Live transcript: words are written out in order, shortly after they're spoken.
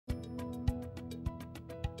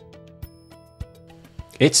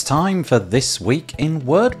It's time for This Week in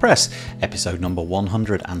WordPress, episode number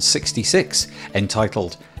 166,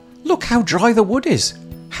 entitled, Look How Dry the Wood Is!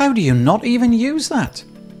 How do you not even use that?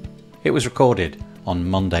 It was recorded on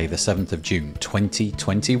Monday the 7th of June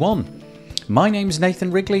 2021. My name's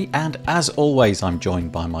Nathan Wrigley, and as always I'm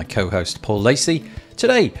joined by my co-host Paul Lacey.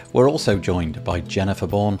 Today we're also joined by Jennifer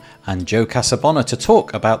Bourne and Joe Casabona to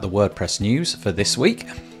talk about the WordPress news for this week.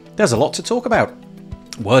 There's a lot to talk about.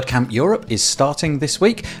 WordCamp Europe is starting this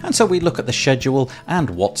week, and so we look at the schedule and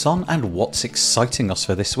what's on and what's exciting us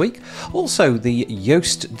for this week. Also, the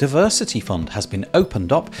Yoast Diversity Fund has been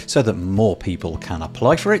opened up so that more people can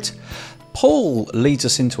apply for it. Paul leads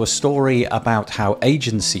us into a story about how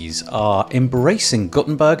agencies are embracing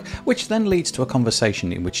Gutenberg, which then leads to a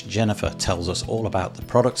conversation in which Jennifer tells us all about the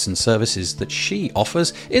products and services that she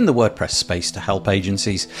offers in the WordPress space to help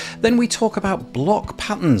agencies. Then we talk about block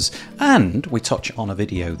patterns, and we touch on a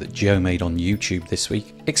video that Joe made on YouTube this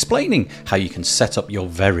week explaining how you can set up your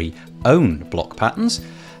very own block patterns.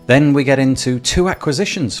 Then we get into two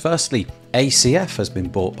acquisitions. Firstly, ACF has been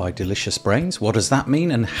bought by Delicious Brains. What does that mean,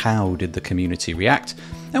 and how did the community react?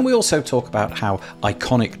 And we also talk about how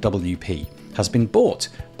IconicWP has been bought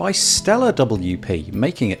by StellarWP,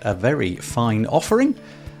 making it a very fine offering.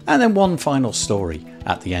 And then one final story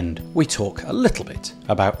at the end. We talk a little bit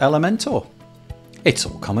about Elementor. It's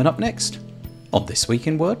all coming up next on This Week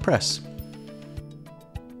in WordPress.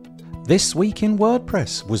 This Week in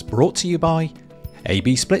WordPress was brought to you by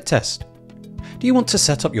A/B Split Test. Do you want to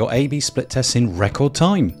set up your A/B split tests in record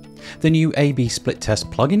time? The new A/B Split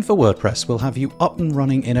Test plugin for WordPress will have you up and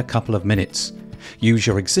running in a couple of minutes. Use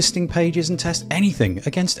your existing pages and test anything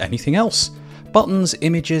against anything else. Buttons,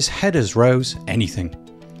 images, headers, rows, anything.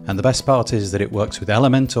 And the best part is that it works with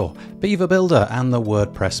Elementor, Beaver Builder and the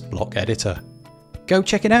WordPress block editor. Go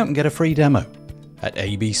check it out and get a free demo at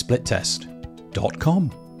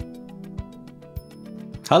absplittest.com.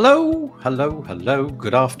 Hello,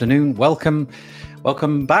 good afternoon, welcome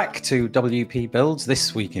back to WP Builds,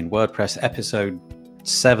 This Week in WordPress, episode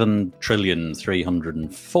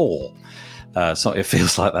 7,304,000,004. So it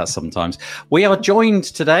feels like that sometimes. We are joined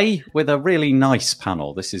today with a really nice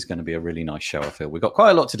panel. This is going to be a really nice show, I feel. We've got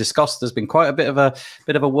quite a lot to discuss. There's been quite a bit of a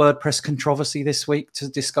WordPress controversy this week to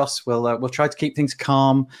discuss. We'll try to keep things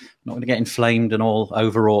calm. Not going to get inflamed and all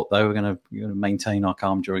overwrought, though. We're going to maintain our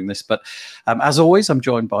calm during this. But as always, I'm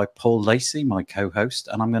joined by Paul Lacey, my co-host,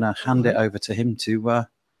 and I'm going to hand it over to him to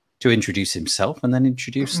introduce himself and then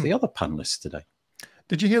introduce the other panelists today.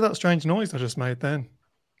 Did you hear that strange noise I just made then?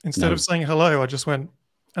 Instead of saying hello, I just went,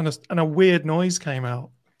 and a weird noise came out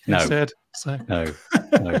instead. So. No.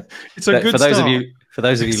 It's a good start. For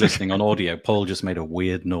those of you listening on audio, Paul just made a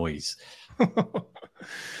weird noise.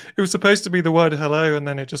 It was supposed to be the word hello, and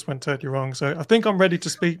then it just went totally wrong. So I think I'm ready to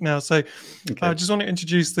speak now. So okay. I just want to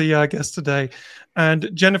introduce the guest today. And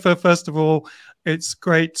Jennifer, first of all, it's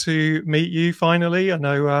great to meet you finally. I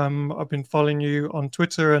know I've been following you on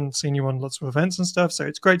Twitter and seen you on lots of events and stuff. So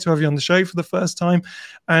it's great to have you on the show for the first time.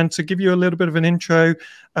 And to give you a little bit of an intro,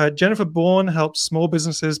 Jennifer Bourne helps small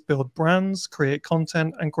businesses build brands, create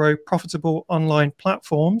content, and grow profitable online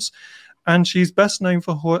platforms. And she's best known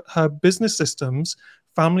for her business systems,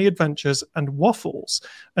 family adventures, and waffles,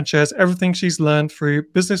 and shares everything she's learned through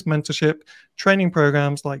business mentorship, training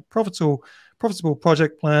programs like Profitable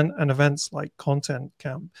Project Plan, and events like Content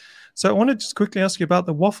Camp. So I want to just quickly ask you about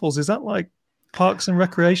the waffles. Is that like Parks and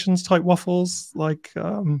Recreations type waffles? Like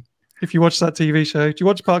if you watch that TV show, do you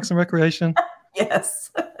watch Parks and Recreation?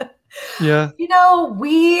 Yes. Yeah. You know,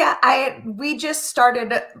 we just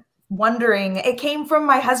started wondering. It came from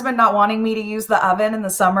my husband not wanting me to use the oven in the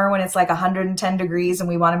summer when it's like 110 degrees and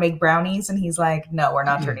we want to make brownies. And he's like, no, we're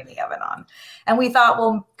not turning the oven on. And we thought,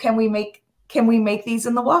 well, can we make these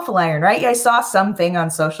in the waffle iron, right? I saw something on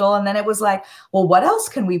social, and then it was like, well, what else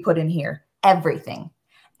can we put in here? Everything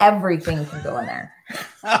can go in there.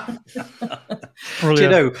 You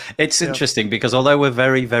know, it's interesting because although we're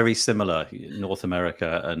very, very similar, North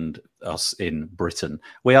America and us in Britain,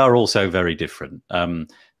 we are also very different.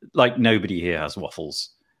 Like nobody here has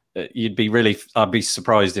waffles. I'd be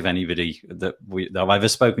surprised if anybody that I've ever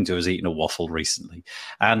spoken to has eaten a waffle recently.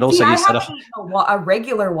 And also, I haven't eaten a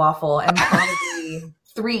regular waffle in probably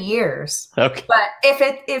 3 years. Okay, but if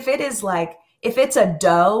it's a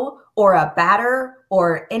dough or a batter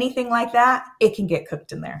or anything like that, it can get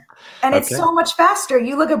cooked in there, and it's so much faster.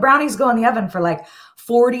 You look at brownies go in the oven for like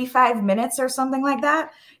 45 minutes or something like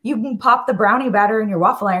that. You can pop the brownie batter in your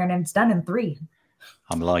waffle iron, and it's done in 3.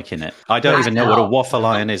 I'm liking it. I don't even know what a waffle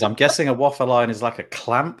iron is. I'm guessing a waffle iron is like a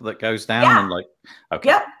clamp that goes down and like, okay,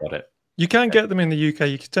 got it. You can get them in the UK.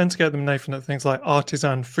 You can tend to get them, Nathan, at things like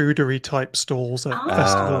artisan foodery type stalls at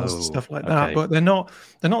festivals and stuff like that. But they're not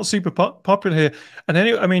super popular here. And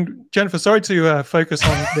anyway, I mean, Jennifer, sorry to focus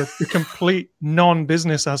on the complete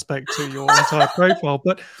non-business aspect to your entire profile,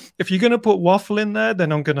 but if you're going to put waffle in there,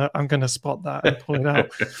 then I'm gonna spot that and pull it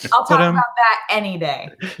out. I'll talk about that any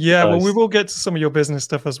day. Yeah, well, we will get to some of your business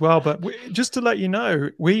stuff as well. But just to let you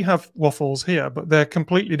know, we have waffles here, but they're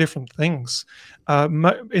completely different things.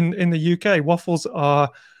 In the UK, waffles are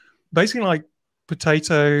basically like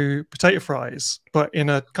potato fries, but in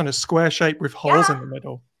a kind of square shape with holes in the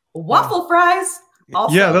middle. Waffle fries.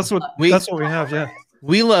 Also, yeah, that's what we have. Yeah,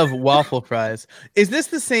 we love waffle fries. Is this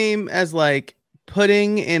the same as like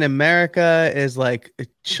pudding in America is like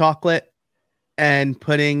chocolate, and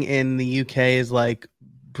pudding in the UK is like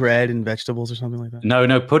bread and vegetables or something like that?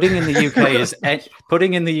 No, pudding in the UK is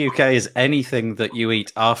pudding in the UK is anything that you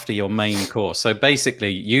eat after your main course. So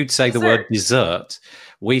basically, you'd say the word dessert.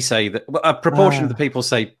 We say that a proportion of the people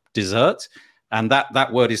say dessert, and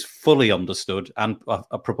that word is fully understood, and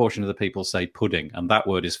a proportion of the people say pudding, and that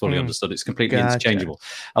word is fully understood. It's completely interchangeable.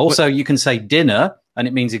 Also, you can say dinner, and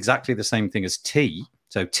it means exactly the same thing as tea.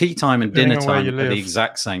 So tea time and dinner time are the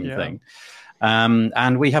exact same thing.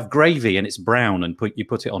 And we have gravy, and it's brown, and you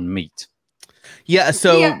put it on meat. Yeah,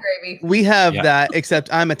 so we have that,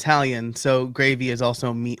 except I'm Italian, so gravy is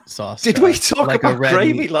also meat sauce. Did we talk about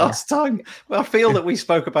gravy last time? Well, I feel that we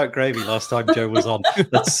spoke about gravy last time Joe was on.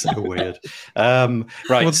 That's so weird. Right,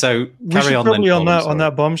 well, so carry on then. On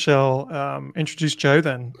that bombshell, introduce Joe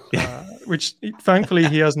then, which thankfully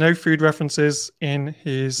he has no food references in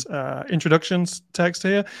his introductions text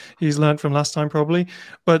here. He's learned from last time probably.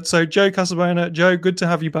 But so Joe Casabona, Joe, good to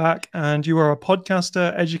have you back. And you are a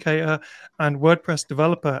podcaster, educator, and WordPress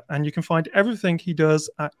developer, and you can find everything he does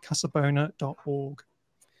at casabona.org.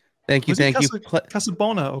 Thank you.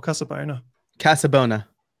 Casabona or Casabona? Casabona.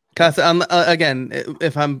 Again,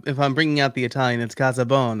 if I'm bringing out the Italian, it's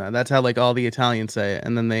Casabona. That's how like all the Italians say it,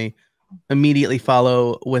 and then they immediately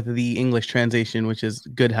follow with the English translation, which is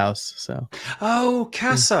good house. So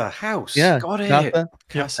casa, house. Yeah, got it.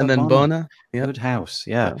 And then bona, good house.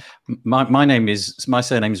 Yeah. My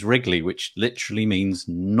surname is Wrigley, which literally means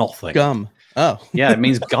nothing. Gum. Oh, yeah, it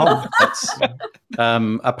means gum. That's,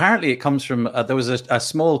 apparently, it comes from there was a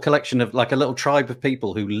small collection of like a little tribe of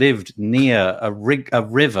people who lived near a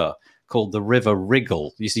river called the River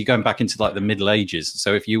Wriggle. You see, going back into like the Middle Ages.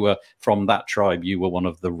 So if you were from that tribe, you were one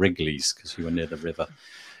of the Wrigleys because you were near the River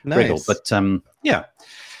Wriggle. But yeah.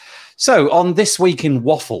 So on This Week in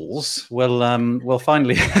Waffles, we'll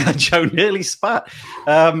finally Joe nearly spat.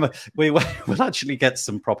 We'll actually get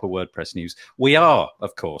some proper WordPress news. We are,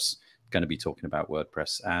 of course, going to be talking about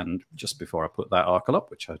WordPress. And just before I put that article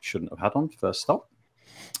up, which I shouldn't have had on first stop.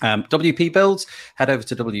 WP Builds, head over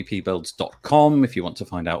to wpbuilds.com if you want to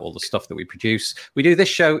find out all the stuff that we produce. We do this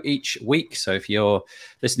show each week, so if you're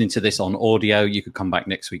listening to this on audio, you could come back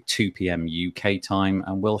next week 2 p.m. UK time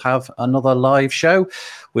and we'll have another live show.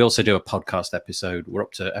 We also do a podcast episode. We're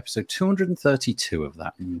up to episode 232 of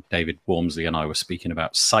that, and David Wormsley and I were speaking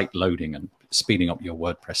about site loading and speeding up your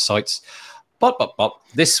WordPress sites. But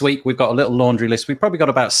this week we've got a little laundry list. We've probably got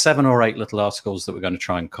about 7 or 8 little articles that we're going to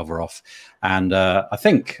try and cover off. And I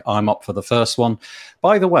think I'm up for the first one.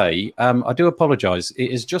 By the way, I do apologize.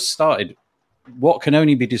 It has just started what can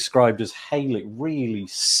only be described as hail, really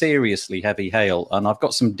seriously heavy hail. And I've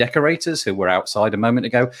got some decorators who were outside a moment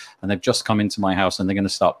ago, and they've just come into my house and they're going to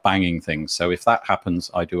start banging things. So if that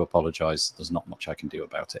happens, I do apologize. There's not much I can do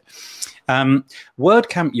about it.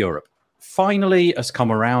 WordCamp Europe finally has come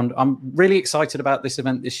around. I'm really excited about this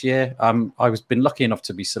event this year. I've been lucky enough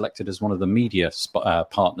to be selected as one of the media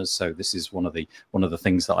partners, so this is one of the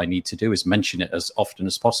things that I need to do is mention it as often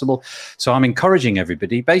as possible. So I'm encouraging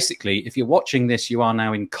everybody. Basically, if you're watching this, you are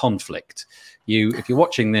now in conflict. If you're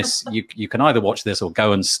watching this, you can either watch this or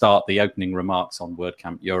go and start the opening remarks on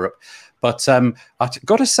WordCamp Europe. But I've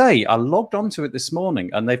got to say, I logged onto it this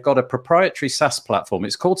morning, and they've got a proprietary SaaS platform.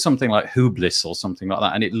 It's called something like Hublis or something like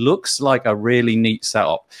that, and it looks like a really neat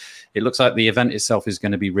setup. It looks like the event itself is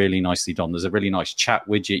going to be really nicely done. There's a really nice chat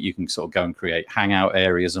widget. You can sort of go and create hangout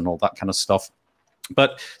areas and all that kind of stuff.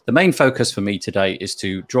 But the main focus for me today is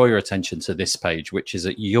to draw your attention to this page, which is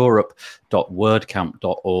at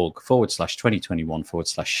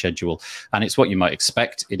europe.wordcamp.org/2021/schedule. And it's what you might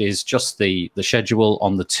expect. It is just the schedule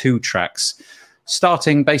on the 2 tracks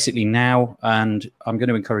starting basically now. And I'm going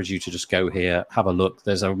to encourage you to just go here, have a look.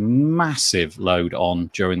 There's a massive load on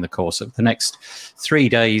during the course of the next 3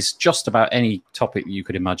 days. Just about any topic you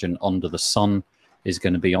could imagine under the sun is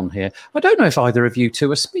going to be on here. I don't know if either of you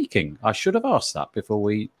two are speaking. I should have asked that before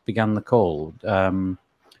we began the call.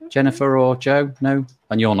 Jennifer or Joe? No?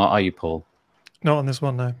 And you're not, are you, Paul? Not on this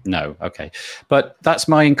one, no. No, okay. But that's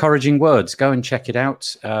my encouraging words. Go and check it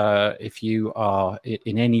out. If you are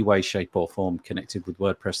in any way, shape or form connected with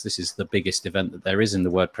WordPress, this is the biggest event that there is in the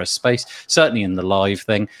WordPress space, certainly in the live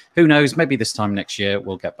thing. Who knows, maybe this time next year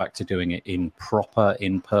we'll get back to doing it in proper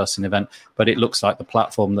in-person event. But it looks like the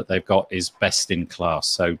platform that they've got is best in class.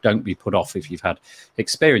 So don't be put off if you've had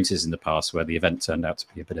experiences in the past where the event turned out to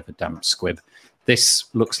be a bit of a damp squib. This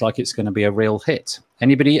looks like it's going to be a real hit.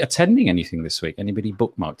 Anybody attending anything this week? Anybody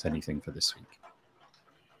bookmarked anything for this week?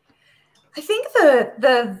 I think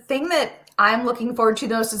the thing that I'm looking forward to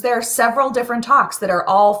most is there are several different talks that are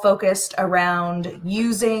all focused around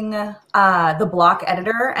using the block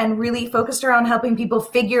editor and really focused around helping people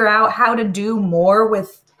figure out how to do more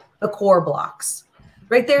with the core blocks.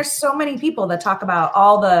 Right? There's so many people that talk about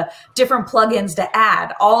all the different plugins to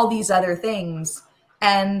add, all these other things.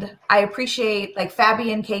 And I appreciate like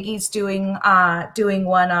Fabian Kagi's doing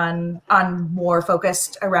one on more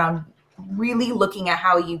focused around really looking at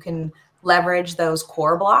how you can leverage those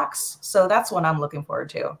core blocks. So that's what I'm looking forward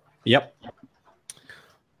to. Yep.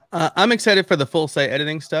 I'm excited for the full site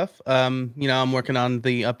editing stuff. You know, I'm working on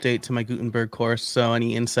the update to my Gutenberg course, so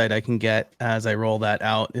any insight I can get as I roll that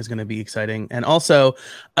out is going to be exciting. And also,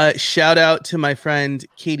 shout out to my friend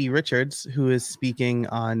Katie Richards, who is speaking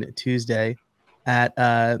on Tuesday at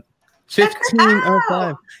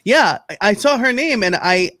 15:05. Yeah, I saw her name, and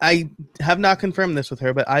I have not confirmed this with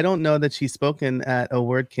her, but I don't know that she's spoken at a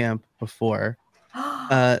WordCamp before.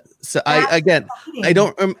 So I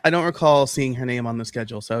don't recall seeing her name on the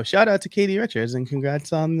schedule. So shout out to Katie Richards and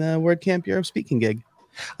congrats on the WordCamp Europe speaking gig.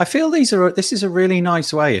 I feel this is a really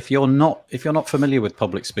nice way if you're not familiar with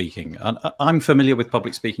public speaking. And I'm familiar with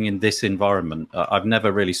public speaking in this environment. I've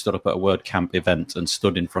never really stood up at a WordCamp event and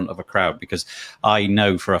stood in front of a crowd because I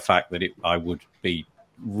know for a fact that I would be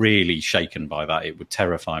really shaken by that. It would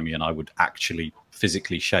terrify me and I would actually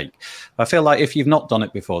physically shake. I feel like if you've not done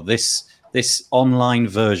it before, this online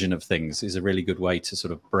version of things is a really good way to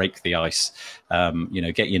sort of break the ice, you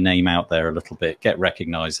know, get your name out there a little bit, get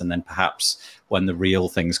recognized, and then perhaps when the real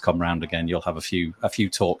things come around again, you'll have a few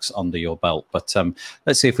talks under your belt. But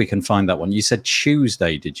let's see if we can find that one. You said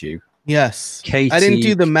Tuesday, did you? Yes. Katie, I didn't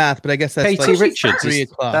do the math, but I guess that's Katie like Richards. 3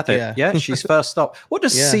 o'clock. Yeah, she's first up. What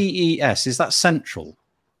does Yeah. CES? Is that Central?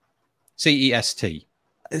 CEST.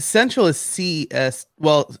 Central is CS.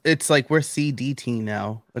 Well, it's like we're CDT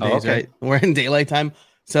now. Okay. Right? We're in daylight time,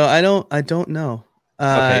 so I don't know.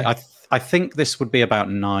 Okay, I think this would be about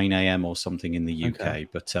 9 a.m. or something in the UK, Okay.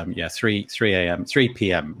 but yeah, 3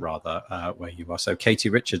 p.m. rather, where you are. So Katie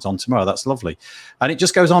Richards on tomorrow. That's lovely, and it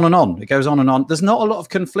just goes on and on. It goes on and on. There's not a lot of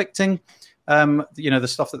conflicting. You know, the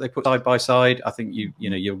stuff that they put side by side. I think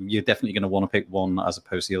you're definitely going to want to pick one as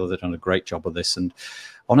opposed to the other. They've done a great job of this, and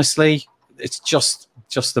honestly, it's just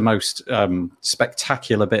the most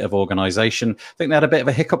spectacular bit of organization. I think they had a bit of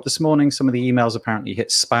a hiccup this morning. Some of the emails apparently hit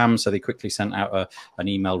spam, so they quickly sent out an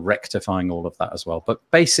email rectifying all of that as well. But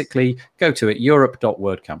basically, go to it,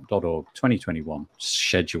 europe.wordcamp.org, 2021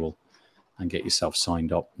 schedule, and get yourself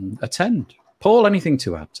signed up and attend. Paul, anything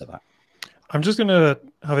to add to that? I'm just going to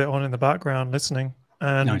have it on in the background, listening,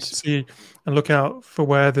 and see and look out for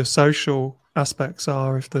where the social aspects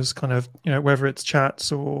are. If there's kind of, you know, whether it's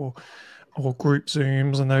chats or group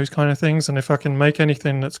Zooms and those kind of things, and if I can make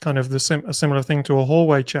anything that's kind of a similar thing to a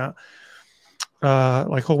hallway chat,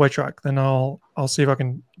 like hallway track, then I'll see if I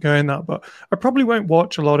can go in that. But I probably won't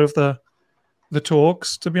watch a lot of the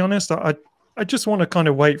talks, to be honest. I just want to kind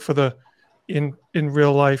of wait for the in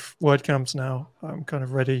real life WordCamps now. I'm kind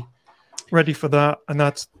of ready for that, and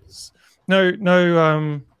that's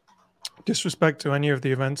no disrespect to any of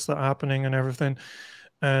the events that are happening and everything,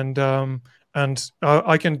 and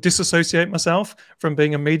I can disassociate myself from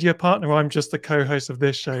being a media partner. I'm just the co-host of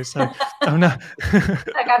this show, so I'm not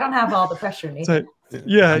like I don't have all the pressure. So,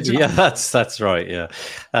 yeah, that's right. Yeah,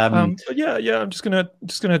 but yeah. I'm just gonna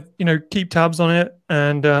keep tabs on it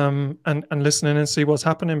and listening and see what's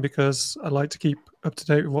happening, because I like to keep up to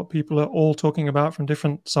date with what people are all talking about from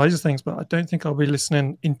different sides of things. But I don't think I'll be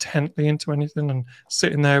listening intently into anything and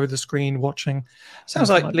sitting there with the screen watching.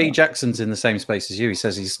 Sounds like Lee Jackson's in the same space as you. He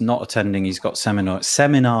says he's not attending. He's got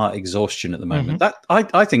seminar exhaustion at the moment. That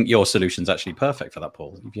I think your solution's actually perfect for that,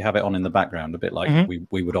 Paul. If you have it on in the background, a bit like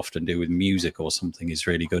we would often do with music or something, is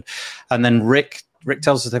really good. And then Rick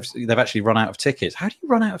tells us they've actually run out of tickets. How do you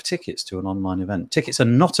run out of tickets to an online event? Tickets are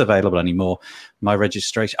not available anymore. My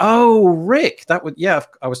registration. Oh, Rick,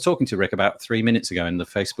 I was talking to Rick about 3 minutes ago in the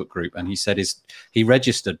Facebook group, and he said he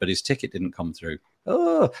registered, but his ticket didn't come through.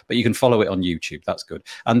 Oh, but you can follow it on YouTube. That's good.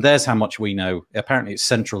 And there's how much we know. Apparently, it's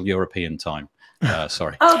Central European time.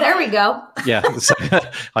 Sorry. Oh, there we go. Yeah, so,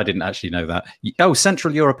 I didn't actually know that. Oh,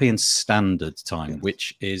 Central European Standard Time,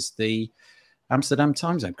 which is the Amsterdam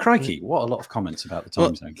time zone. Crikey, what a lot of comments about the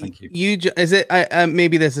time zone. Thank you. Is it?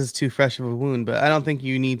 Maybe this is too fresh of a wound, but I don't think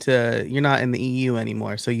you need to. You're not in the EU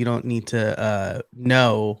anymore, so you don't need to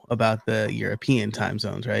know about the European time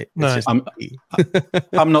zones, right? No,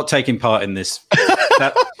 I'm not taking part in this.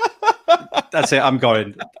 That's it. I'm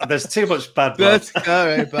going. There's too much bad blood. All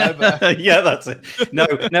right. Bye bye. Yeah, that's it. No,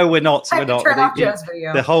 we're not. We're not. Turn off Joe's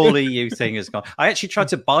video. The whole EU thing is gone. I actually tried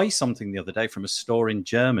to buy something the other day from a store in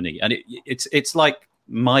Germany, and it's like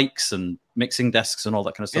mics and mixing desks and all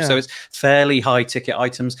that kind of stuff. Yeah. So it's fairly high ticket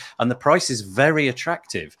items, and the price is very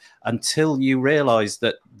attractive until you realise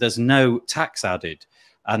that there's no tax added,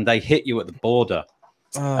 and they hit you at the border.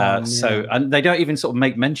 And they don't even sort of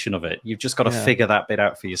make mention of it. You've just got to figure that bit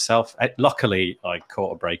out for yourself. Luckily, I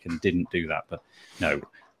caught a break and didn't do that. But no,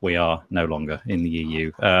 we are no longer in the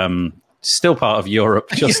EU. Still part of Europe,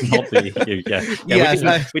 just not the EU.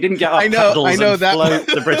 We didn't get our paddles and float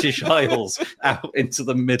the British Isles out into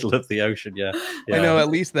the middle of the ocean. Yeah. I know at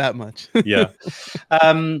least that much. Yeah.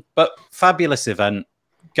 But fabulous event.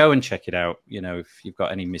 Go and check it out. You know, if you've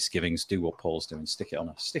got any misgivings, do what Paul's doing. Stick it on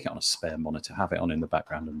a spare monitor. Have it on in the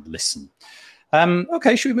background and listen.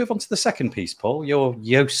 Okay, should we move on to the second piece, Paul? Your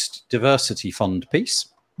Yoast Diversity Fund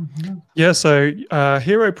piece. Mm-hmm. Yeah, so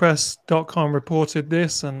HeroPress.com reported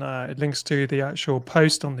this, and it links to the actual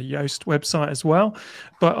post on the Yoast website as well.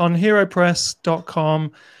 But on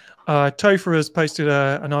HeroPress.com, Topher has posted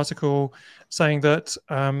an article saying that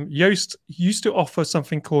Yoast used to offer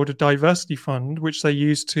something called a diversity fund, which they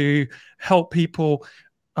used to help people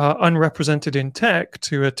unrepresented in tech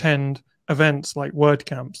to attend events like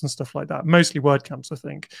WordCamps and stuff like that, mostly WordCamps, I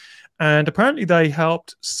think. And apparently they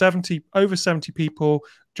helped over 70 people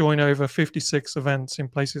join over 56 events in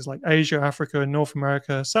places like Asia, Africa, North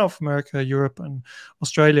America, South America, Europe, and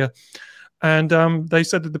Australia. And they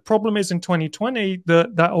said that the problem is in 2020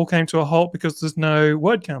 that all came to a halt because there's no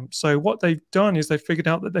WordCamp. So what they've done is they figured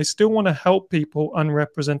out that they still want to help people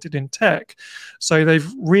unrepresented in tech. So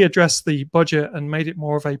they've readdressed the budget and made it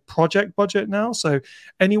more of a project budget now. So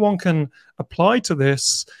anyone can apply to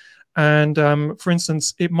this. And for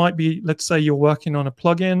instance, it might be, let's say you're working on a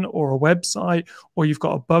plugin or a website, or you've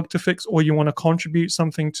got a bug to fix, or you want to contribute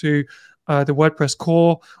something to the WordPress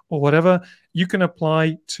core or whatever. You can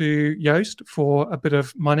apply to Yoast for a bit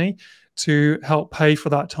of money to help pay for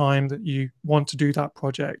that time that you want to do that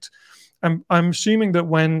project. I'm assuming that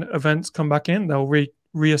when events come back in, they'll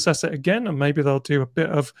reassess it again, and maybe they'll do a bit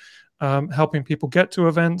of helping people get to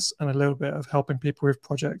events and a little bit of helping people with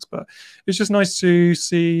projects. But it's just nice to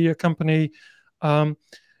see a company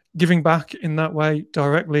giving back in that way,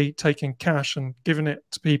 directly taking cash and giving it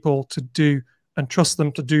to people to do and trust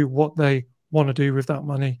them to do what they want to do with that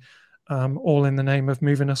money, all in the name of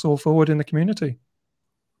moving us all forward in the community.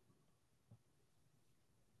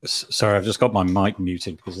 Sorry, I've just got my mic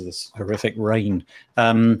muted because of this horrific rain.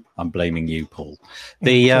 I'm blaming you, Paul.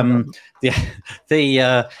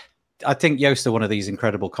 I think Yoast are one of these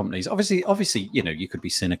incredible companies. Obviously, you know, you could be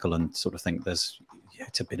cynical and sort of think there's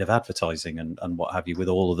it's a bit of advertising and what have you with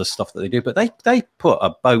all of the stuff that they do, but they put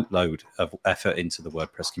a boatload of effort into the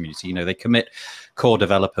WordPress community. You know, they commit core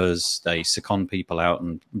developers, they second people out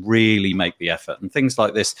and really make the effort, and things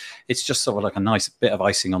like this. It's just sort of like a nice bit of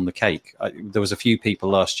icing on the cake. There was a few people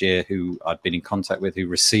last year who I'd been in contact with who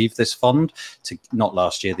received this fund, not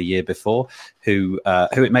last year, the year before, who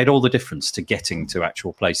it made all the difference to getting to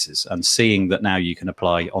actual places, and seeing that now you can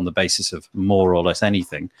apply on the basis of more or less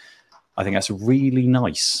anything. I think that's really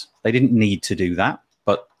nice. They didn't need to do that,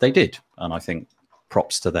 but they did. And I think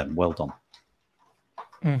props to them. Well done.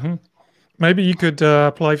 Mm-hmm. Maybe you could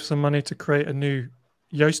apply for some money to create a new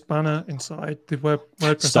Yoast banner inside the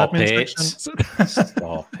WordPress admin section.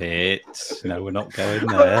 Stop it. No, we're not going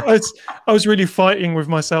there. I was really fighting with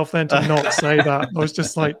myself then to not say that. I was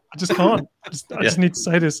just like, I just can't. I just need to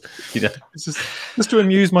say this. You know, it's just to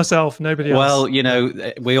amuse myself, nobody else. Well, you know,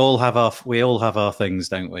 we all have our things,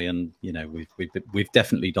 don't we? And you know, we've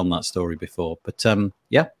definitely done that story before. But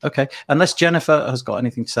yeah, okay. Unless Jennifer has got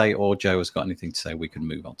anything to say or Joe has got anything to say, we can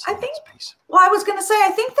move on to the next piece. Well, I was going to say, I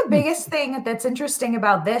think the biggest thing that's interesting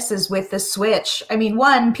about this is with the switch. I mean,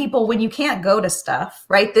 one, people, when you can't go to stuff,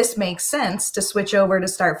 right? This makes sense to switch over to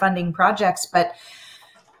start funding projects, but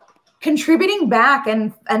contributing back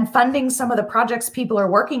and funding some of the projects people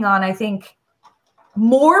are working on, I think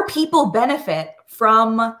more people benefit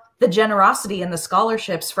from the generosity and the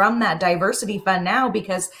scholarships from that diversity fund now,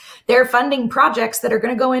 because they're funding projects that are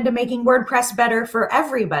going to go into making WordPress better for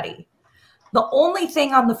everybody. The only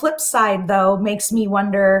thing on the flip side, though, makes me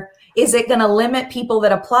wonder is it going to limit people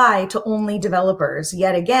that apply to only developers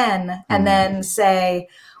yet again? And then say,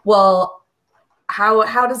 well,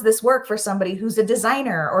 how does this work for somebody who's a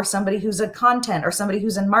designer or somebody who's a content or somebody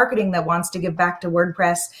who's in marketing that wants to give back to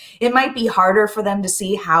WordPress? It might be harder for them to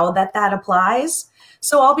see how that applies.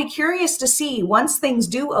 So I'll be curious to see, once things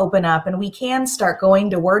do open up and we can start going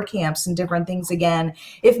to WordCamps and different things again,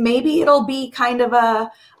 if maybe it'll be kind of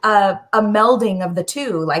a melding of the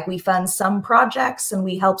two, like we fund some projects and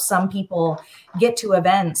we help some people get to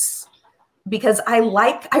events. Because I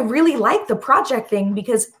really like the project thing,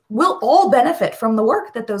 because we'll all benefit from the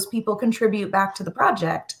work that those people contribute back to the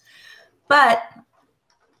project. But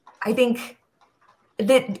I think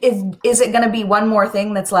that is it going to be one more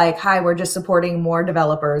thing that's like, hi, we're just supporting more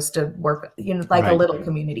developers to work, like a little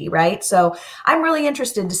community, right? So I'm really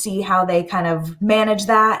interested to see how they kind of manage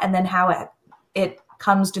that, and then how it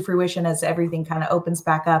comes to fruition as everything kind of opens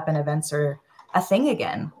back up and events are a thing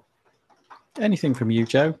again. Anything from you,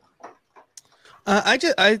 Joe?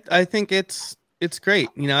 I think it's great.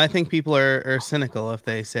 I think people are cynical if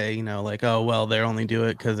they say, like, oh, well, they only do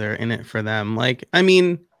it because they're in it for them. Like, I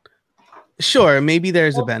mean, sure, maybe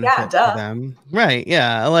there's a benefit to them, right?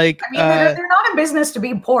 Yeah, like, I mean, they're not in business to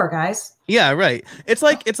be poor, guys. Yeah, right. It's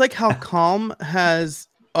like how Calm has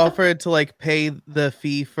offered to like pay the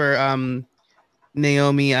fee for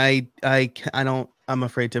Naomi. I'm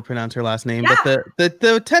afraid to pronounce her last name, but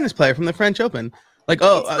the tennis player from the French Open. Like,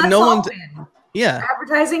 no one's. Yeah,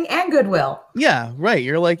 advertising and goodwill. Yeah, right.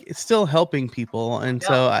 You're like, it's still helping people, and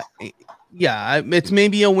so it's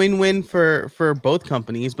maybe a win-win for both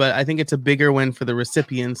companies, but I think it's a bigger win for the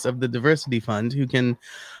recipients of the diversity fund who can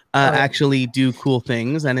actually do cool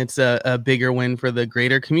things, and it's a bigger win for the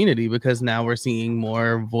greater community because now we're seeing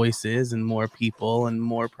more voices and more people and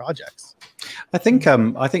more projects. I think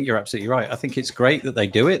you're absolutely right. I think it's great that they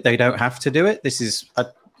do it. They don't have to do it. This is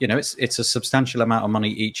it's a substantial amount of money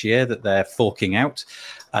each year that they're forking out.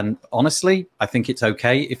 And honestly, I think it's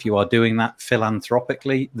okay if you are doing that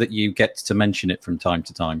philanthropically, that you get to mention it from time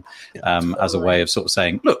to time as a way of sort of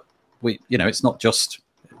saying, look, it's not just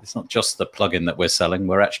the plugin that we're selling.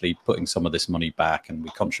 We're actually putting some of this money back and we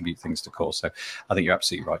contribute things to cause. So I think you're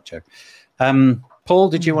absolutely right, Joe. Paul,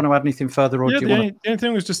 did you want to add anything further? Or yeah, do you the only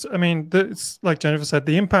thing was just, I mean, it's like Jennifer said,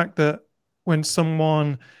 the impact that when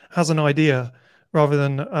someone has an idea, rather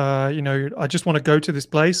than, I just want to go to this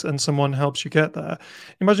place and someone helps you get there.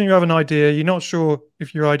 Imagine you have an idea, you're not sure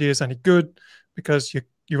if your idea is any good because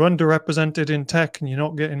you're underrepresented in tech and you're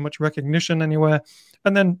not getting much recognition anywhere.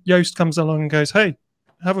 And then Yoast comes along and goes, hey,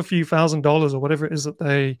 have a few $1,000s or whatever it is that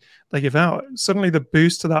they give out. Suddenly the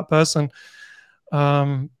boost to that person,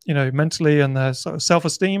 mentally, and their sort of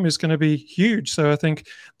self-esteem is going to be huge. So I think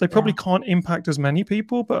they probably can't impact as many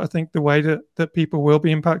people, but I think the way that people will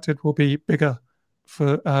be impacted will be bigger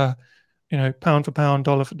for pound for pound,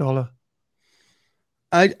 dollar for dollar.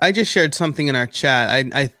 I just shared something in our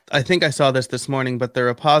chat. I think I saw this morning, but the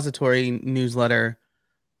repository newsletter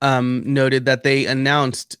noted that they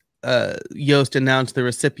announced Yoast announced the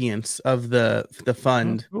recipients of the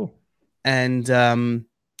fund. Oh, cool. And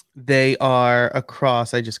they are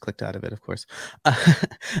across, I just clicked out of it, of course.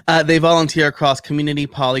 They volunteer across community,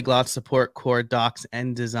 polyglot, support, core, docs,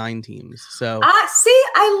 and design teams. So see,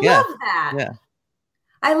 I love that. Yeah.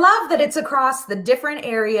 I love that it's across the different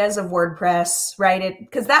areas of WordPress, right?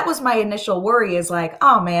 Because that was my initial worry, is like,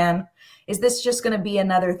 oh man, is this just going to be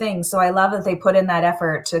another thing? So I love that they put in that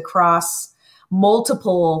effort to cross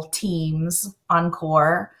multiple teams on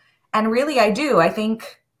core. And really, I do. I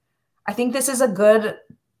think this is a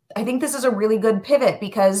really good pivot,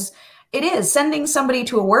 because it is sending somebody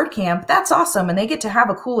to a WordCamp. That's awesome. And they get to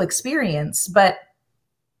have a cool experience, but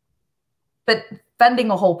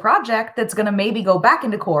funding a whole project that's going to maybe go back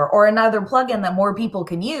into core, or another plugin that more people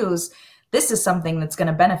can use, this is something that's going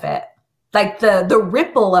to benefit. Like the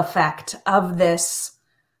ripple effect of this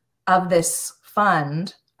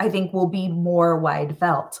fund, I think, will be more wide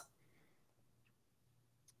felt.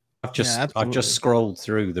 I've just scrolled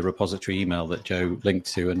through the repository email that Joe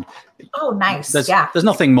linked to, and oh, nice. There's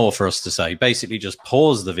nothing more for us to say. Basically, just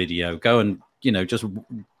pause the video, go and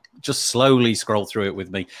just slowly scroll through it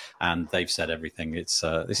with me, and they've said everything. It's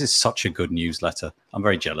this is such a good newsletter. I'm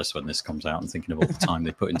very jealous when this comes out and thinking of all the time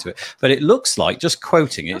they put into it. But it looks like, just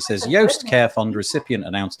quoting it, it says, Yoast Care Fund recipient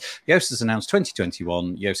announced. Yoast has announced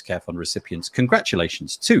 2021 Yoast Care Fund recipients.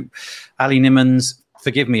 Congratulations to Ali Nimmons.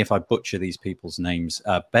 Forgive me if I butcher these people's names.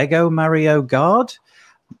 Bego Mario Guard.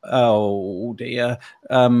 Oh dear.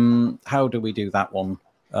 How do we do that one?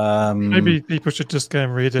 Maybe people should just go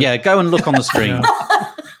and read it. Yeah, go and look on the screen.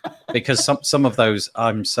 because some of those,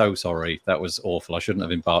 I'm so sorry, that was awful. I shouldn't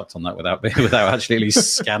have embarked on that without actually at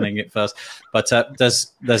least scanning it first. But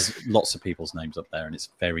there's lots of people's names up there, and it's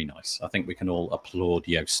very nice. I think we can all applaud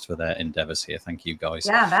Yoast for their endeavors here. Thank you, guys.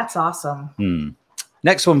 Yeah, that's awesome.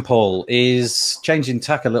 Next one, Paul, is changing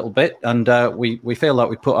tack a little bit, and we feel like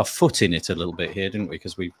we put our foot in it a little bit here, didn't we?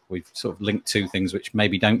 Because we've sort of linked two things which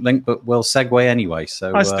maybe don't link, but we'll segue anyway.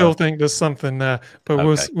 So I still think there's something there, but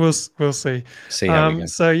okay. we'll see. See how we go.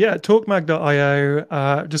 So yeah,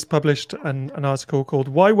 talkmag.io just published an article called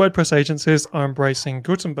 "Why WordPress Agencies Are Embracing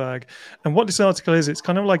Gutenberg," and what this article is, it's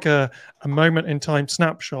kind of like a moment in time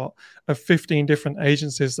snapshot of 15 different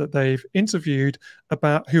agencies that they've interviewed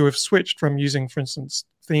about who have switched from using, for instance,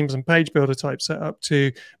 themes and page builder type setup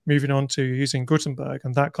to moving on to using Gutenberg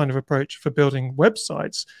and that kind of approach for building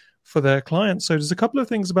websites for their clients. So there's a couple of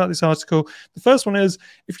things about this article. The first one is,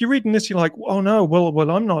 if you're reading this, you're like, oh no, well,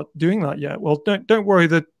 I'm not doing that yet. Well, don't worry.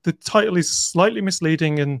 The title is slightly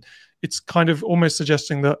misleading, and it's kind of almost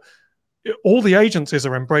suggesting that all the agencies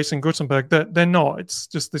are embracing Gutenberg. They're not. It's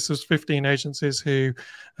just this was 15 agencies who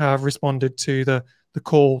have responded to the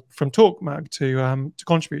call from TalkMag to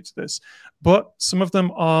contribute to this. But some of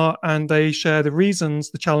them are, and they share the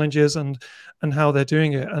reasons, the challenges, and how they're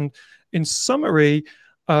doing it. And in summary,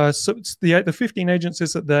 so it's the 15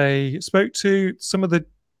 agencies that they spoke to, some of the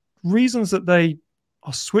reasons that they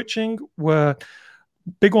are switching were,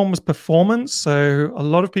 big one was performance. So a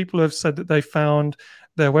lot of people have said that they found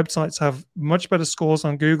their websites have much better scores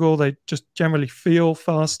on Google. They just generally feel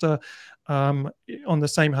faster on the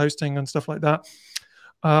same hosting and stuff like that.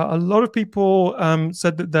 A lot of people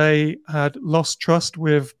said that they had lost trust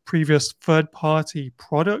with previous third-party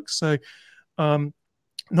products. So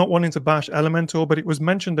not wanting to bash Elementor, but it was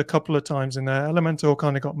mentioned a couple of times in there. Elementor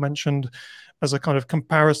kind of got mentioned as a kind of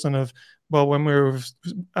comparison of, well, when we were with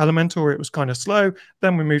Elementor, it was kind of slow.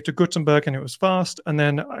 Then we moved to Gutenberg and it was fast. And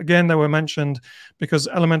then again, they were mentioned because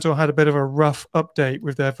Elementor had a bit of a rough update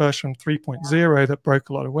with their version 3.0 that broke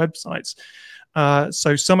a lot of websites.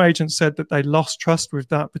 So some agents said that they lost trust with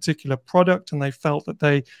that particular product, and they felt that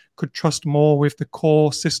they could trust more with the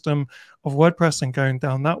core system of WordPress and going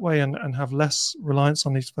down that way and have less reliance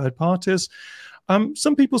on these third parties.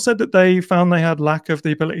 Some people said that they found they had lack of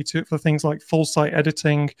the ability for things like full site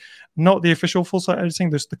editing, not the official full site editing,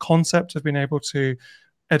 there's the concept of being able to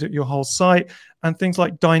edit your whole site, and things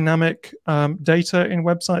like dynamic data in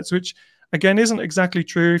websites, which again isn't exactly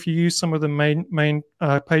true. If you use some of the main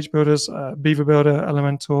page builders, Beaver Builder,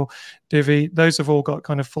 Elementor, Divi, those have all got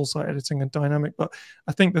kind of full site editing and dynamic. But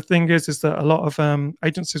I think the thing is that a lot of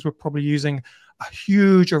agencies were probably using a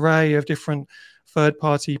huge array of different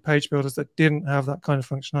third-party page builders that didn't have that kind of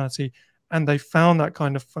functionality, and they found that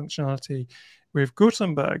kind of functionality with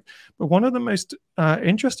Gutenberg. But one of the most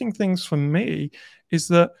interesting things for me is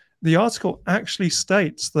that the article actually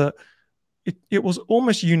states that it was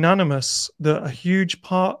almost unanimous that a huge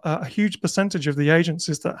percentage of the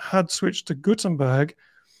agencies that had switched to Gutenberg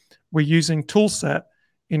were using Toolset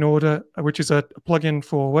in order, which is a plugin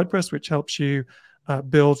for WordPress, which helps you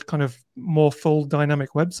build kind of more full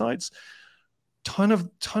dynamic websites. Ton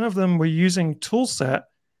of them were using Toolset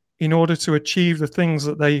in order to achieve the things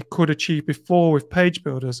that they could achieve before with page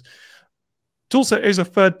builders. Toolset is a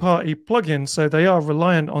third-party plugin, so they are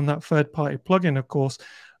reliant on that third-party plugin, of course.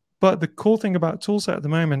 But the cool thing about Toolset at the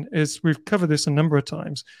moment is, we've covered this a number of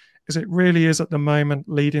times, is it really is at the moment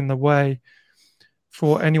leading the way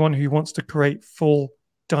for anyone who wants to create full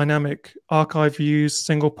dynamic archive views,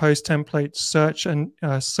 single post templates, search and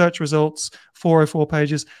search results, 404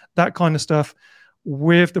 pages, that kind of stuff,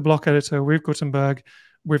 with the block editor, with Gutenberg,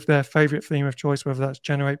 with their favorite theme of choice, whether that's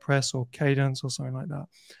GeneratePress or Cadence or something like that.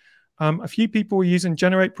 A few people were using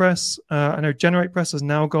GeneratePress. I know GeneratePress has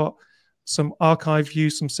now got some archive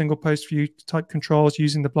view, some single post view type controls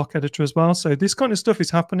using the block editor as well. So this kind of stuff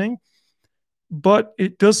is happening, but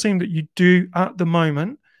it does seem that you do, at the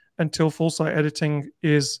moment, until full site editing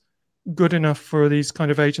is good enough for these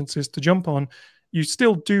kind of agencies to jump on, you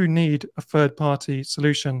still do need a third-party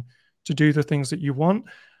solution to do the things that you want.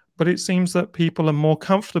 But it seems that people are more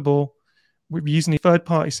comfortable with using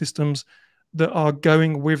third-party systems that are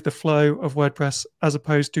going with the flow of WordPress, as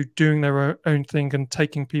opposed to doing their own thing and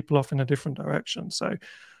taking people off in a different direction. So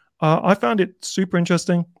I found it super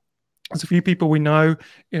interesting. There's a few people we know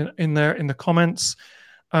in the comments.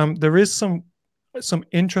 There is some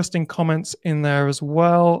interesting comments in there as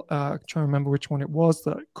well. I'm trying to remember which one it was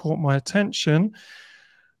that caught my attention.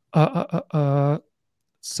 So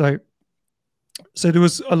there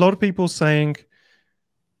was a lot of people saying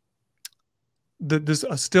that there's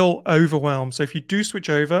still overwhelmed. So if you do switch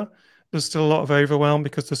over, there's still a lot of overwhelm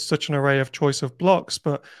because there's such an array of choice of blocks.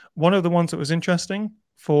 But one of the ones that was interesting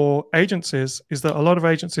for agencies is that a lot of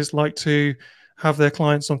agencies like to have their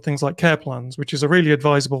clients on things like care plans, which is a really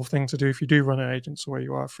advisable thing to do if you do run an agency or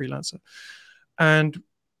you are a freelancer. And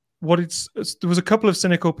there was a couple of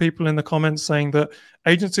cynical people in the comments saying that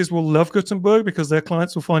agencies will love Gutenberg because their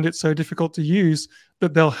clients will find it so difficult to use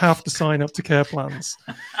that they'll have to sign up to care plans.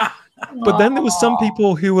 But then there was some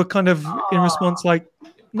people who were kind of in response like,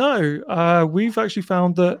 no, we've actually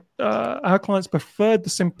found that our clients preferred the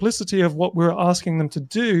simplicity of what we're asking them to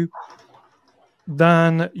do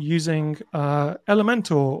than using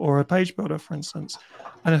Elementor or a page builder, for instance.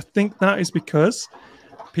 And I think that is because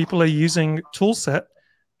people are using Toolset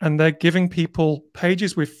and they're giving people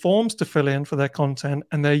pages with forms to fill in for their content,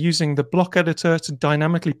 and they're using the block editor to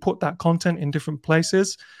dynamically put that content in different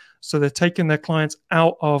places. So they're taking their clients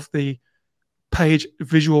out of the page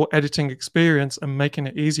visual editing experience and making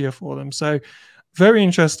it easier for them. So very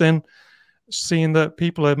interesting seeing that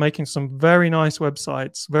people are making some very nice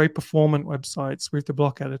websites, very performant websites with the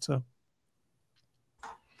block editor.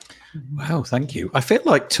 Wow, thank you. I feel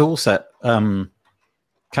like Toolset kind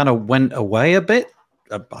of went away a bit.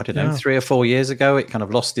 I don't know, 3 or 4 years ago, it kind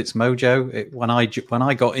of lost its mojo. When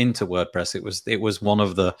I got into WordPress, it was one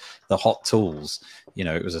of the hot tools. You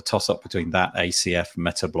know, it was a toss up between that, ACF,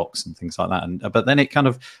 meta blocks, and things like that. But then it kind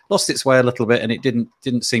of lost its way a little bit, and it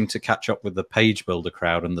didn't seem to catch up with the page builder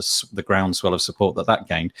crowd and the groundswell of support that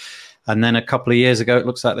gained. And then a couple of years ago, it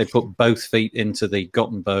looks like they put both feet into the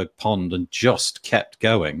Gutenberg pond and just kept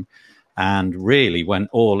going, and really went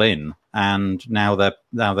all in. And now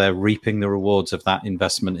they're reaping the rewards of that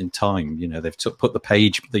investment in time. You know, they've put the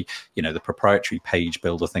proprietary page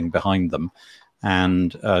builder thing behind them,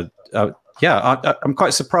 and I'm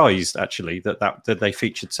quite surprised actually that they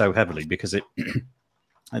featured so heavily, because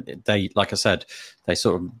they, like I said, they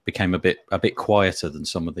sort of became a bit quieter than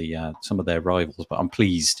some of their rivals. But I'm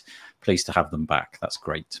pleased to have them back. That's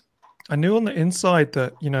great. I knew on the inside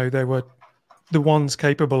that, you know, they were the ones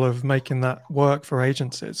capable of making that work for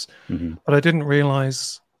agencies. But I didn't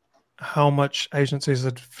realize how much agencies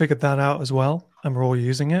had figured that out as well and were all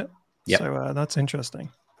using it. Yep. So that's interesting.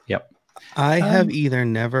 Yep. I have either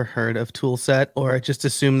never heard of Toolset, or I just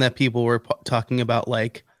assumed that people were talking about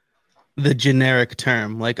like the generic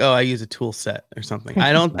term, like, oh, I use a Toolset or something.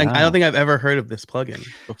 I don't think I've ever heard of this plugin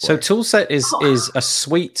before. So Toolset is a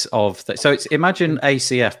suite of so it's, imagine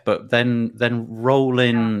ACF, but then roll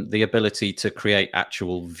in the ability to create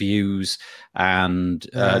actual views and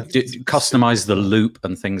customize the loop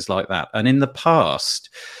and things like that. And in the past,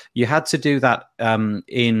 you had to do that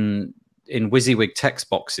in WYSIWYG text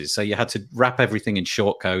boxes. So you had to wrap everything in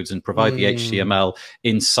shortcodes and provide the HTML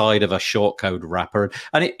inside of a shortcode wrapper.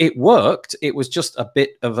 And it worked. It was just a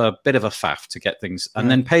bit of a faff to get things. And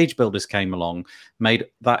then page builders came along, made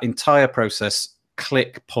that entire process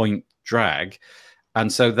click, point, drag. And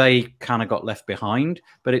so they kind of got left behind.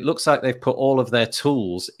 But it looks like they've put all of their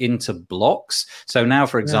tools into blocks. So now,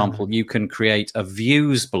 for example, you can create a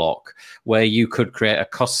views block where you could create a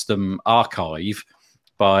custom archive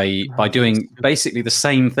by doing basically the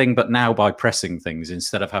same thing, but now by pressing things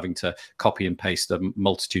instead of having to copy and paste a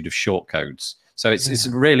multitude of shortcodes. So it's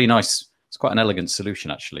really nice. It's quite an elegant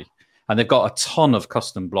solution, actually. And they've got a ton of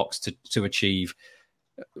custom blocks to achieve,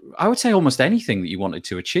 I would say, almost anything that you wanted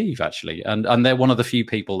to achieve, actually. And they're one of the few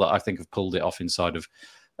people that I think have pulled it off inside of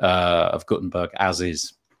Gutenberg as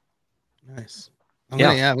is. Nice. I'm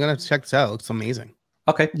gonna check this out. It looks amazing.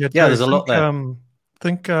 Okay. Yeah, there's a lot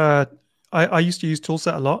there. I used to use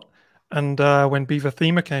Toolset a lot, and when Beaver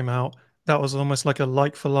Thema came out, that was almost like a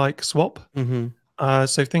like-for-like swap.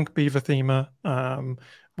 So think Beaver Thema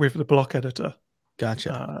with the block editor.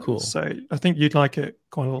 Gotcha. Cool. So I think you'd like it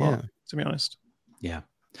quite a lot, to be honest. Yeah.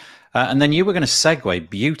 And then you were going to segue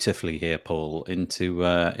beautifully here, Paul,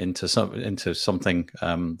 into something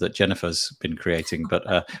that Jennifer's been creating,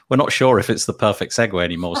 but we're not sure if it's the perfect segue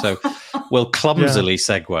anymore. So we'll clumsily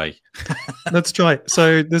segue. Let's try it.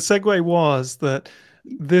 So the segue was that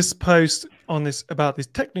this post on this about this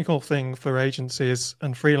technical thing for agencies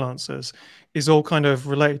and freelancers is all kind of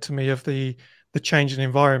related to me of the changing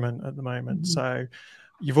environment at the moment. So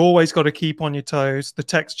you've always got to keep on your toes. The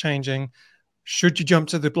text changing. Should you jump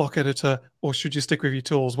to the block editor or should you stick with your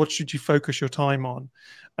tools? What should you focus your time on?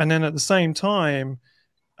 And then at the same time,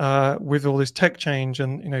 with all this tech change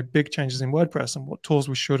and big changes in WordPress and what tools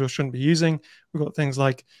we should or shouldn't be using, we've got things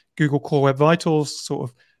like Google Core Web Vitals sort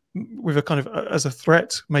of with a kind of as a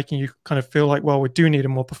threat, making you kind of feel like, well, we do need a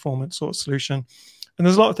more performance sort of solution. And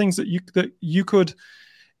there's a lot of things that you could,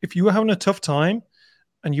 if you were having a tough time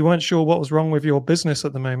and you weren't sure what was wrong with your business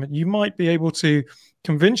at the moment, you might be able to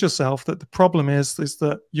convince yourself that the problem is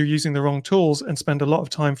that you're using the wrong tools, and spend a lot of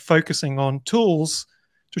time focusing on tools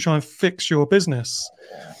to try and fix your business.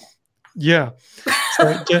 Yeah.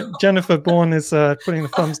 So Jennifer Bourne is putting the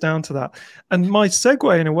thumbs down to that. And my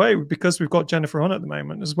segue, in a way, because we've got Jennifer on at the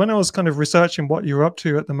moment, is when I was kind of researching what you're up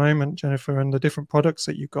to at the moment, Jennifer, and the different products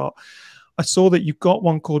that you've got, I saw that you've got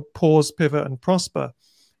one called Pause, Pivot, and Prosper.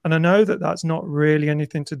 And I know that that's not really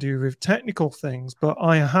anything to do with technical things, but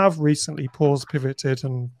I have recently paused, pivoted,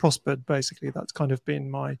 and prospered. Basically, that's kind of been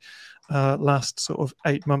my last sort of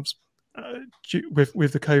 8 months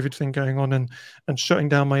with the COVID thing going on, and shutting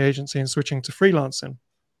down my agency and switching to freelancing.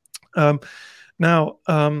 Now,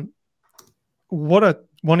 what I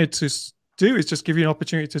wanted to do is just give you an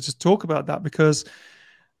opportunity to just talk about that, because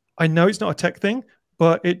I know it's not a tech thing,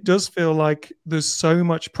 but it does feel like there's so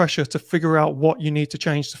much pressure to figure out what you need to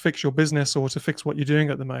change to fix your business or to fix what you're doing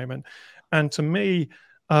at the moment. And to me,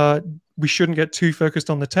 we shouldn't get too focused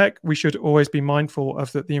on the tech. We should always be mindful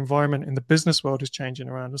of that the environment in the business world is changing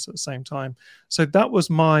around us at the same time. So that was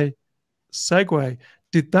my segue.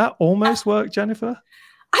 Did that almost work, Jennifer?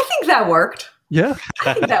 I think that worked. Yeah.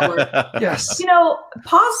 I think that worked. Yes. You know,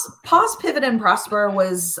 Pause, Pivot, and Prosper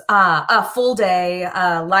was a full day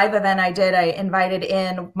live event I did. I invited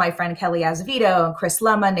in my friend Kelly Azevedo and Chris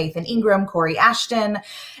Lema, Nathan Ingram, Corey Ashton,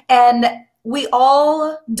 and we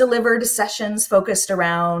all delivered sessions focused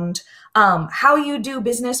around how you do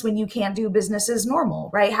business when you can't do business as normal,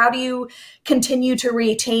 right? How do you continue to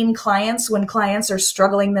retain clients when clients are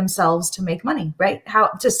struggling themselves to make money, right? How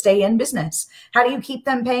to stay in business? How do you keep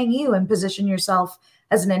them paying you and position yourself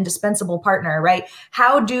as an indispensable partner, right?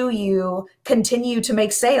 How do you continue to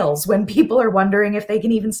make sales when people are wondering if they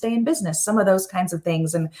can even stay in business? Some of those kinds of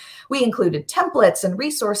things. And we included templates and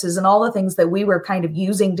resources and all the things that we were kind of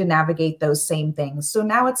using to navigate those same things. So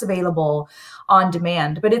now it's available on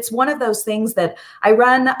demand. But it's one of those things that I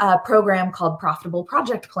run a program called Profitable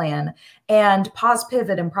Project Plan, and Pause,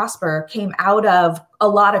 Pivot, and Prosper came out of a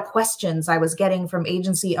lot of questions I was getting from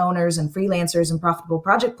agency owners and freelancers in Profitable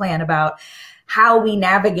Project Plan about how we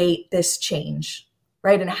navigate this change,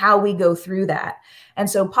 right? And how we go through that. And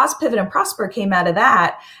so Pause, Pivot, and Prosper came out of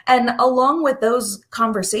that. And along with those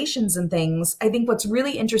conversations and things, I think what's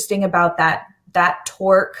really interesting about that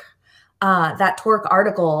Torque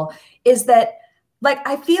article is that, like,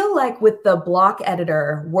 I feel like with the block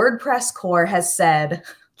editor, WordPress core has said,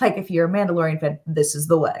 like, if you're a Mandalorian fan, this is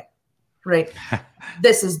the way, right?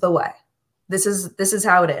 This is the way. This is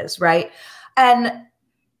how it is, right?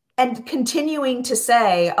 And continuing to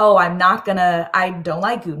say, oh, I don't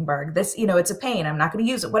like Gutenberg. This, it's a pain. I'm not going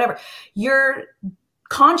to use it, whatever. You're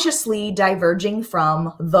consciously diverging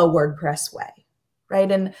from the WordPress way,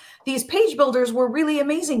 right? And these page builders were really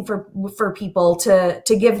amazing for people to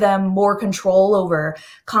give them more control over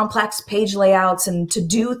complex page layouts and to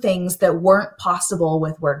do things that weren't possible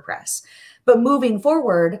with WordPress. But moving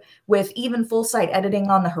forward with even full site editing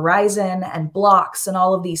on the horizon and blocks and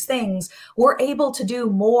all of these things, we're able to do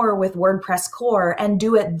more with WordPress core and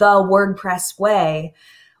do it the WordPress way.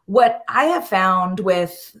 What I have found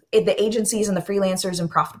with the agencies and the freelancers in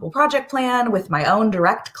Profitable Project Plan, with my own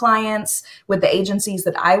direct clients, with the agencies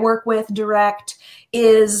that I work with direct,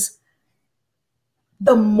 is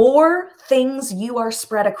the more things you are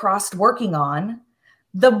spread across working on,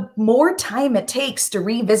 the more time it takes to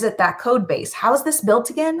revisit that code base. How's this built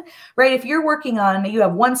again? Right? If you're working on, you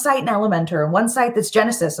have one site in Elementor and one site that's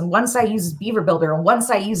Genesis and one site uses Beaver Builder and one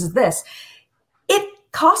site uses this, it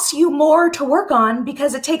costs you more to work on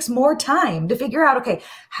because it takes more time to figure out, okay,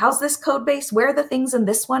 how's this code base? Where are the things in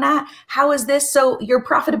this one at? How is this? So your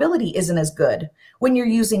profitability isn't as good when you're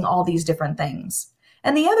using all these different things.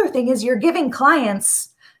 And the other thing is you're giving clients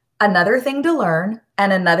another thing to learn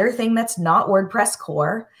and another thing that's not WordPress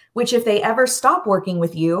core, which if they ever stop working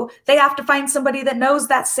with you, they have to find somebody that knows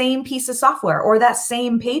that same piece of software or that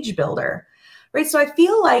same page builder, right? So I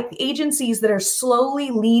feel like agencies that are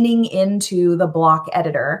slowly leaning into the block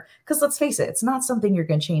editor, because let's face it, it's not something you're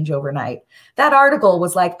going to change overnight. That article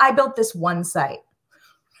was like, I built this one site,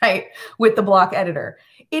 right, with the block editor.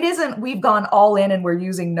 It isn't, we've gone all in and we're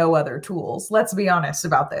using no other tools. Let's be honest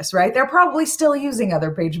about this, right? They're probably still using other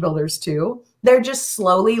page builders too. They're just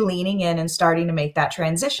slowly leaning in and starting to make that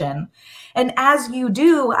transition. And as you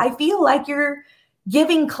do, I feel like you're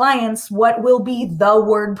giving clients what will be the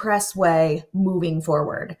WordPress way moving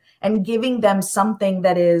forward and giving them something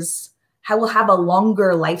that will have a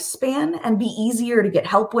longer lifespan and be easier to get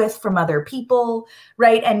help with from other people,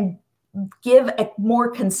 right? And give a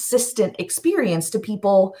more consistent experience to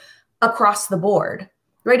people across the board.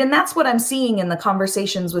 right? And that's what I'm seeing in the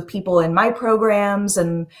conversations with people in my programs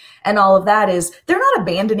and all of that is they're not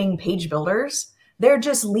abandoning page builders. They're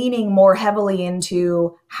just leaning more heavily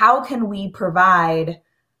into how can we provide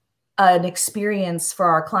an experience for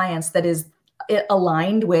our clients that is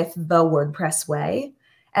aligned with the WordPress way.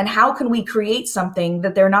 And how can we create something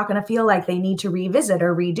that they're not going to feel like they need to revisit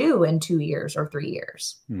or redo in 2 years or 3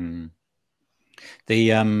 years? I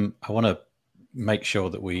want to make sure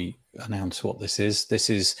that we announce what this is. This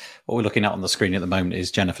is what we're looking at on the screen at the moment is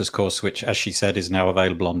Jennifer's course, which, as she said, is now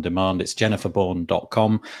available on demand. It's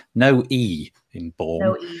jenniferbourne.com. No E in Bourne.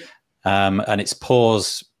 No E. And it's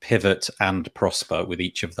pause, pivot, and prosper with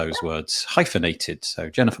each of those words hyphenated. So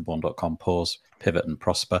jenniferbourne.com, pause, pivot, and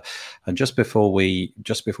prosper. And just before we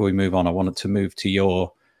move on, I wanted to move to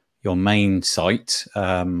your main site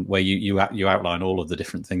where you outline all of the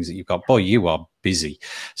different things that you've got. Boy, you are busy.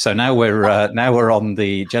 So now we're on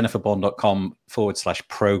the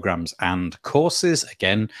jenniferbourne.com/programs and courses,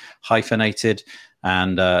 again hyphenated,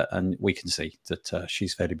 and we can see that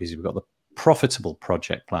she's fairly busy. We've got the Profitable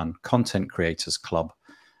Project Plan, Content Creators Club,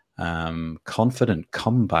 Confident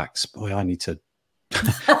Comebacks. Boy, I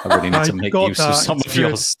really need to make use of some of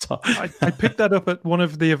your stuff. I picked that up at one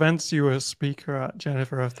of the events you were a speaker at,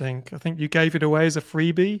 Jennifer. I think you gave it away as a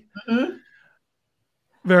freebie.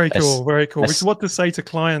 Very cool, very cool. Which is what to say to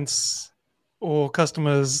clients or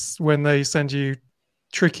customers when they send you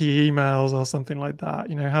tricky emails or something like that.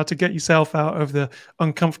 You know, how to get yourself out of the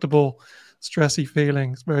uncomfortable, stressy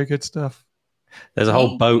feelings. Very good stuff. There's a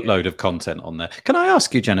whole boatload of content on there. Can I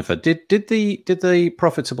ask you, Jennifer, did the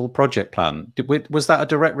Profitable Project Plan, was that a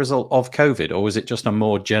direct result of COVID, or was it just a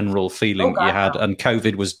more general feeling that you had and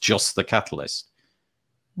COVID was just the catalyst?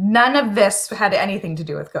 None of this had anything to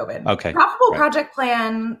do with COVID. Okay. Profitable Project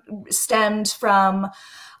Plan stemmed from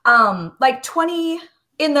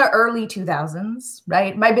in the early 2000s,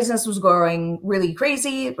 right? My business was growing really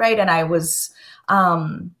crazy, right? And I was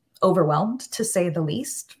overwhelmed, to say the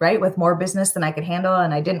least, right? With more business than I could handle.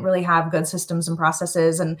 And I didn't really have good systems and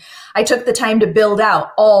processes. And I took the time to build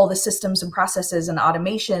out all the systems and processes and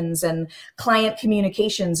automations and client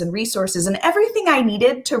communications and resources and everything I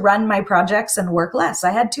needed to run my projects and work less.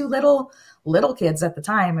 I had two little kids at the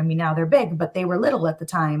time. I mean, now they're big, but they were little at the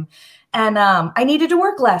time. And I needed to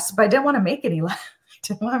work less, but I didn't want to make any less.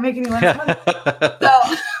 Didn't want to make any less money.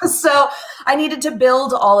 So I needed to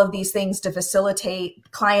build all of these things to facilitate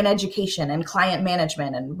client education and client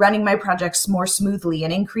management and running my projects more smoothly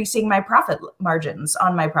and increasing my profit margins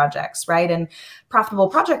on my projects, right? And Profitable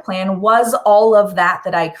Project Plan was all of that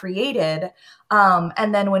I created.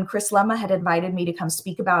 And then when Chris Lemma had invited me to come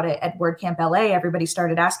speak about it at WordCamp LA, everybody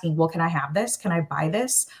started asking, well, can I have this? Can I buy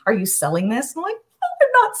this? Are you selling this? I'm like, no, I'm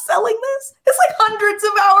not selling this. It's like hundreds of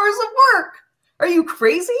hours of work. Are you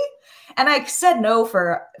crazy? And I said no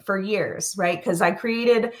for years, right? Because I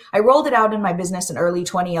rolled it out in my business in early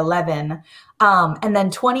 2011. And then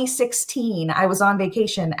 2016, I was on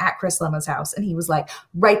vacation at Chris Lemma's house. And he was like,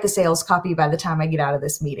 write the sales copy by the time I get out of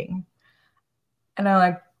this meeting. And I'm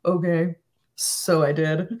like, okay. So I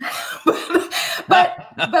did.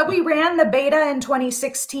 But we ran the beta in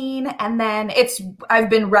 2016, and then I've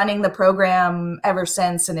been running the program ever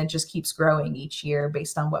since, and it just keeps growing each year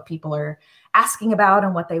based on what people are asking about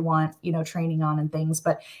and what they want, training on and things.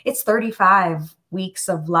 But it's 35 weeks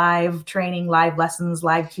of live training, live lessons,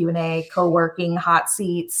 live Q&A, co-working, hot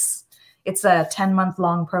seats. It's a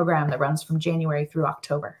 10-month-long program that runs from January through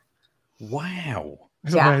October. Wow.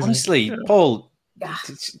 Yeah. Honestly, Paul, yeah.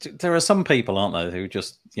 There are some people, aren't there, who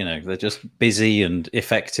just, they're just busy and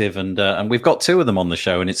effective, and we've got two of them on the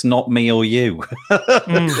show, and it's not me or you.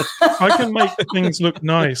 I can make things look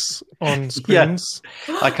nice on screens.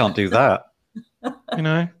 Yeah, I can't do that.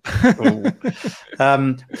 Let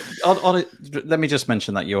me just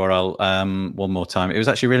mention that URL one more time. It was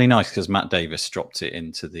actually really nice because Matt Davis dropped it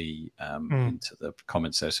into the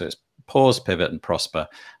comments there. So it's pause, pivot, and prosper.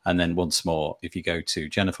 And then once more, if you go to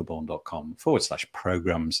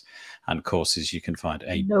jenniferbourne.com/programs and courses, you can find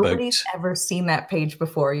a Nobody's ever seen that page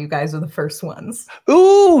before. You guys are the first ones.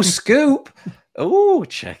 Ooh, scoop. Oh,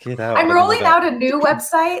 check it out. I'm rolling out a new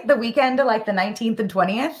website the weekend of like the 19th and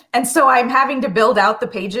 20th. And so I'm having to build out the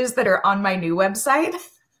pages that are on my new website.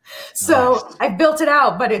 So nice. I've built it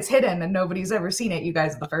out, but it's hidden and nobody's ever seen it. You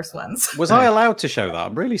guys are the first ones. Was I allowed to show that?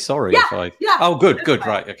 I'm really sorry if I... Yeah. Oh, good.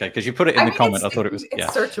 Right. Okay. Because you put it in the comment. I thought it was... It's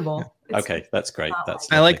searchable. Okay. That's great.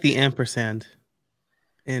 I like the ampersand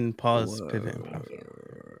in pause, pivot.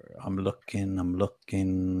 I'm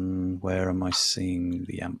looking. Where am I seeing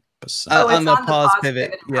the ampersand? On the pause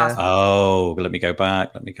pivot. Yeah. Oh, let me go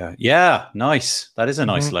back. Yeah, nice. That is a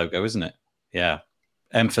nice logo, isn't it? Yeah.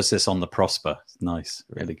 Emphasis on the prosper. Nice,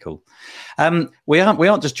 really cool. We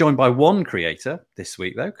aren't just joined by one creator this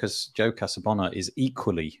week though, because Joe Casabona is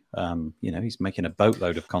equally, he's making a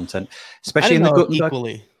boatload of content, especially in the Gutenberg.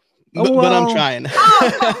 Equally. But I'm trying.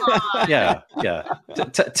 Yeah.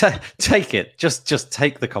 Take it. Just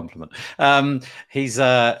take the compliment.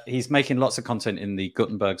 He's making lots of content in the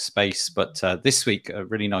Gutenberg space, but this week a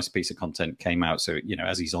really nice piece of content came out. So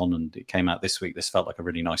as he's on and it came out this week, this felt like a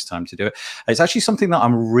really nice time to do it. It's actually something that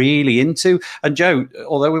I'm really into. And Joe,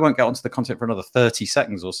 although we won't get onto the content for another 30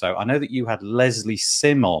 seconds or so, I know that you had Leslie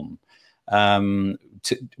Sim on.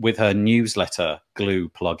 With her newsletter glue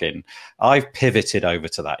plugin. I've pivoted over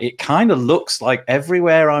to that. It kind of looks like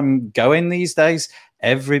everywhere I'm going these days,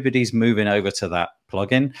 everybody's moving over to that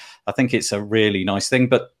plugin. I think it's a really nice thing,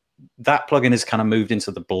 but that plugin has kind of moved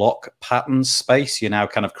into the block patterns space. You're now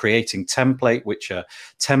kind of creating templates which are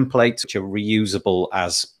reusable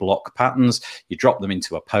as block patterns. You drop them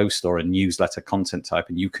into a post or a newsletter content type,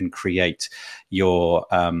 and you can create your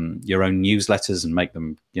own newsletters and make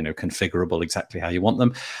them configurable exactly how you want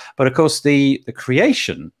them. But of course, the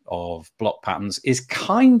creation of block patterns is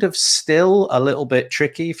kind of still a little bit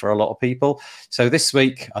tricky for a lot of people. So this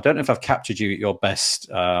week, I don't know if I've captured you at your best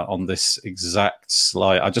on this exact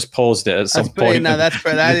slide. I just paused it at some point. No,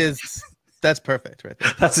 that's perfect right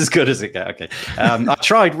there. That's as good as it gets. Okay. I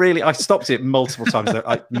tried really. I stopped it multiple times. There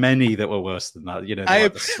are many that were worse than that.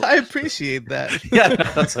 I appreciate that. Yeah, no,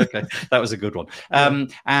 that's okay. That was a good one.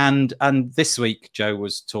 And this week, Joe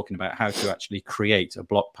was talking about how to actually create a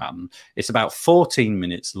block pattern. It's about 14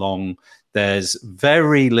 minutes long. There's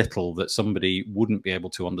very little that somebody wouldn't be able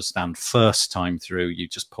to understand first time through. You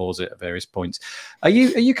just pause it at various points. Are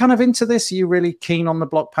you kind of into this? Are you really keen on the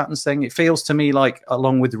block patterns thing? It feels to me like,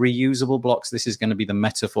 along with reusable blocks, this is going to be the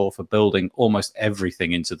metaphor for building almost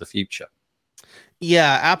everything into the future.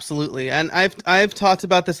 Yeah, absolutely. And I've talked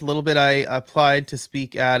about this a little bit. I applied to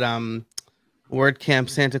speak at WordCamp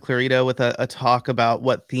Santa Clarita with a talk about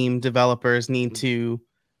what theme developers need to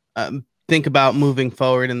think about moving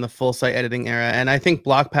forward in the full site editing era. And I think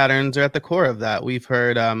block patterns are at the core of that. We've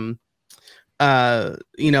heard,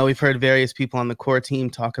 we've heard various people on the core team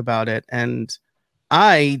talk about it. And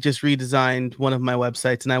I just redesigned one of my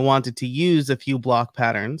websites and I wanted to use a few block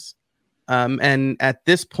patterns. And at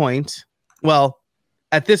this point,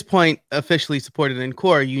 officially supported in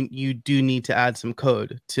core, you do need to add some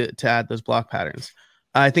code to add those block patterns.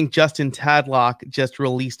 I think Justin Tadlock just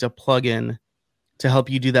released a plugin to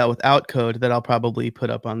help you do that without code that I'll probably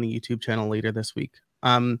put up on the YouTube channel later this week.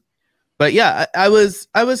 But yeah, I was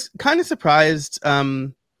kind of surprised.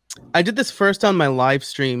 I did this first on my live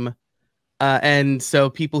stream, and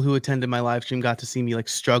so people who attended my live stream got to see me like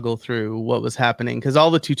struggle through what was happening, because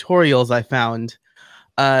all the tutorials I found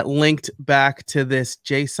linked back to this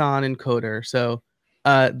JSON encoder. So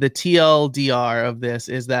the TLDR of this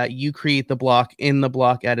is that you create the block in the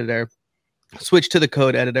block editor, switch to the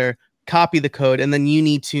code editor, copy the code, and then you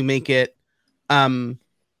need to make it like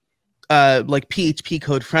PHP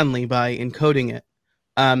code friendly by encoding it.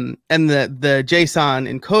 And the JSON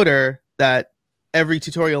encoder that every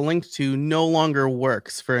tutorial linked to no longer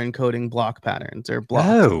works for encoding block patterns or blocks.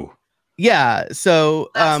 Oh. Yeah. So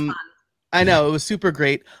I know, it was super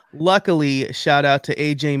great. Luckily, shout out to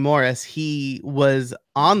AJ Morris. He was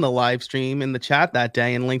on the live stream in the chat that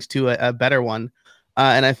day and linked to a better one.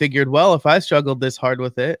 And I figured, well, if I struggled this hard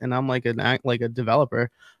with it, and I'm like a developer,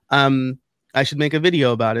 I should make a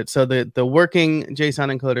video about it. So the working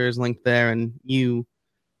JSON encoder is linked there, and you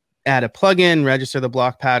add a plugin, register the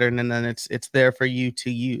block pattern, and then it's there for you to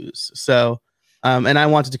use. So, and I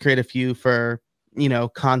wanted to create a few for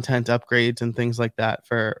content upgrades and things like that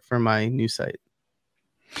for my new site.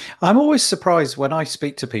 I'm always surprised when I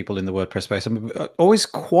speak to people in the WordPress space. I'm always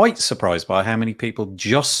quite surprised by how many people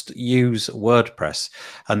just use WordPress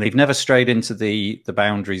and they've never strayed into the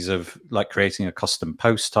boundaries of like creating a custom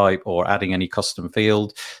post type or adding any custom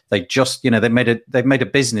field. They just, they've made a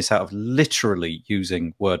business out of literally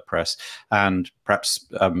using WordPress and perhaps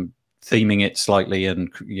theming it slightly and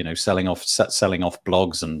selling off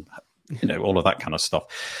blogs and all of that kind of stuff.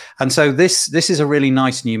 And so this is a really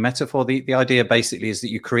nice new metaphor. The idea basically is that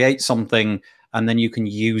you create something and then you can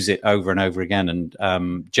use it over and over again.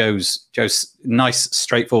 And Joe's nice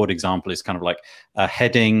straightforward example is kind of like a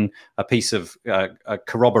heading, a piece of a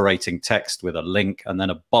corroborating text with a link and then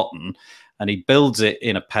a button, and he builds it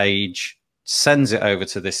in a page, sends it over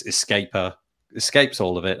to this escaper, escapes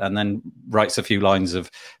all of it, and then writes a few lines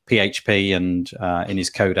of PHP and in his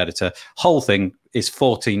code editor. Whole thing is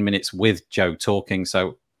 14 minutes with Joe talking.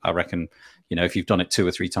 So I reckon, You know, if you've done it 2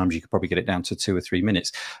 or 3 times, you could probably get it down to 2 or 3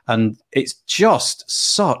 minutes. And it's just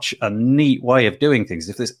such a neat way of doing things.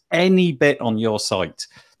 If there's any bit on your site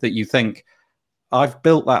that you think, I've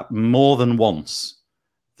built that more than once,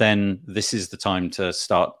 then this is the time to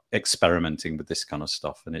start experimenting with this kind of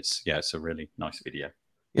stuff. And it's a really nice video.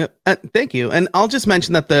 Yep. Thank you. And I'll just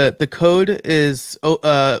mention that the code is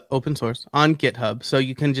open source on GitHub, so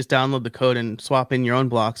you can just download the code and swap in your own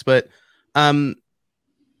blocks. But I'll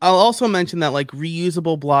also mention that like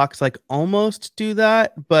reusable blocks like almost do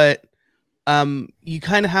that, but you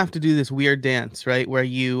kind of have to do this weird dance, right? Where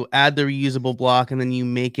you add the reusable block and then you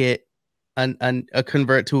make it a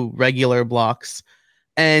convert to regular blocks.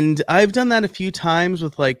 And I've done that a few times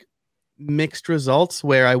with like mixed results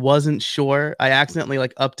where I wasn't sure. I accidentally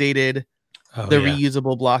like updated the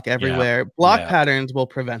reusable block everywhere. Block patterns will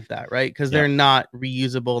prevent that, right? Because they're not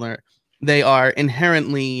reusable. They are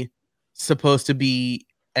inherently supposed to be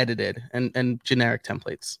edited and generic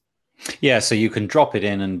templates. Yeah, so you can drop it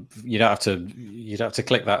in, and you don't have to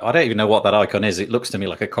click that. I don't even know what that icon is. It looks to me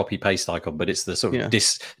like a copy paste icon, but it's the sort of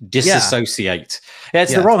disassociate. Yeah,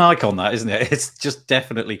 it's the wrong icon, that, isn't it? It's just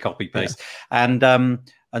definitely copy paste. And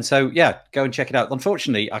so go and check it out.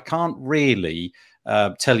 Unfortunately, I can't really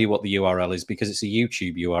tell you what the URL is because it's a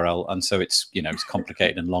YouTube URL, and so it's it's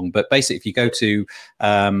complicated and long. But basically, if you go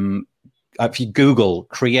to if you Google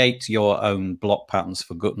create your own block patterns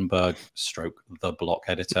for Gutenberg / the block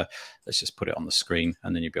editor, let's just put it on the screen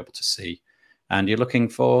and then you'll be able to see. And you're looking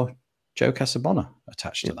for Joe Casabona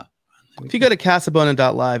attached to that. If you go to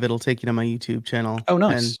casabona.live, it'll take you to my YouTube channel. Oh,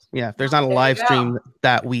 nice. And if there's not a live stream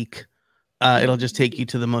that week, it'll just take you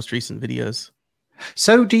to the most recent videos.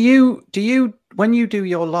 So do you when you do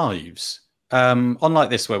your lives, unlike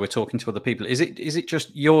this where we're talking to other people, is it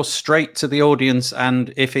just you're straight to the audience,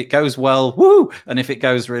 and if it goes well, woo, and if it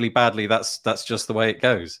goes really badly, that's just the way it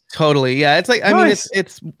goes? Totally. Yeah. It's like, I mean,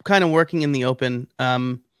 it's kind of working in the open.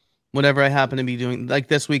 Whatever I happen to be doing, like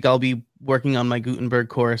this week, I'll be working on my Gutenberg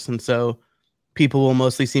course. And so people will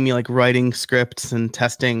mostly see me like writing scripts and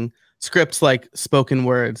testing scripts, like spoken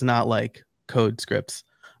words, not like code scripts.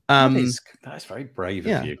 That is very brave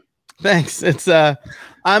of you. Thanks. It's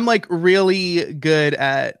I'm like really good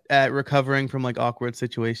at recovering from like awkward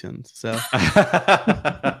situations. So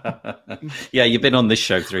yeah, you've been on this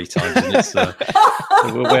show 3 times, and it's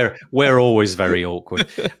we're always very awkward.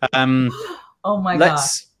 Oh my god.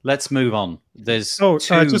 Let's move on. There's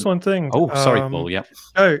just one thing. Oh, sorry, Paul. Yeah.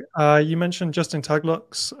 You mentioned Justin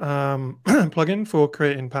Taglock's plugin for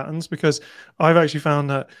creating patterns, because I've actually found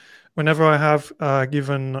that whenever I have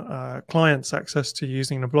given clients access to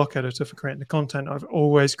using the block editor for creating the content, I've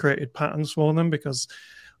always created patterns for them, because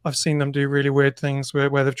I've seen them do really weird things where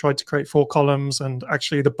they've tried to create 4 columns, and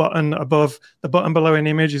actually the button below an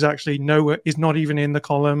image is actually is not even in the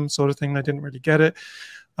column, sort of thing. They didn't really get it.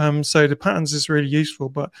 So the patterns is really useful.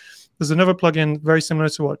 But there's another plugin very similar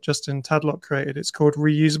to what Justin Tadlock created. It's called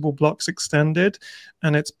Reusable Blocks Extended,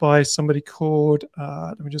 and it's by somebody called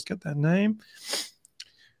let me just get their name.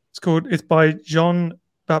 It's by John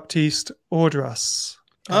Baptiste Ordras.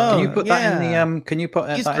 Can you put that in the can you put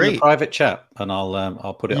that in the private chat, and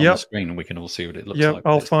I'll put it on the screen and we can all see what it looks like.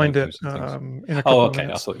 I'll find it in a couple of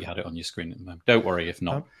minutes. I thought you had it on your screen at the moment. Don't worry if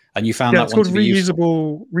not. And you found that it's one called to be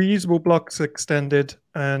reusable blocks extended,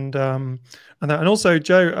 and also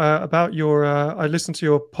Joe, about your I listened to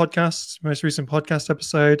your podcast, most recent podcast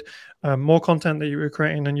episode, more content that you were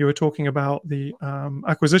creating, and you were talking about the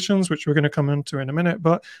acquisitions, which we're going to come into in a minute.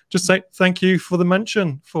 But just say thank you for the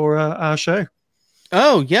mention for our show.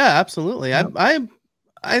 Oh yeah, absolutely. Yep.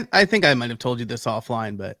 I think I might have told you this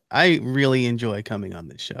offline, but I really enjoy coming on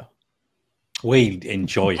this show. We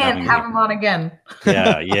enjoy having him on again.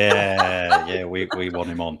 Yeah. We want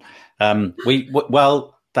him on.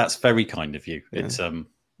 Well, that's very kind of you. It's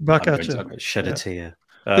back at you. I'm going to shed a tear.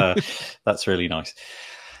 That's really nice.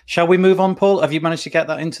 Shall we move on, Paul? Have you managed to get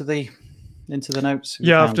that into the notes?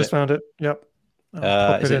 I've just found it. Yep.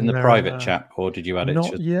 Is it in the private chat, or did you add it?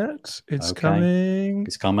 Not yet. It's coming.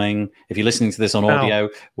 It's coming. If you're listening to this on audio,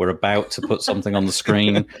 we're about to put something on the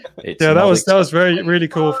screen. That was really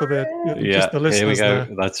cool for the listeners. Here we go.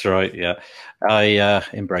 There. That's right. Yeah, I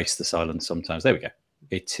embrace the silence sometimes. There we go.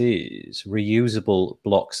 It is Reusable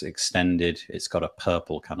Blocks Extended. It's got a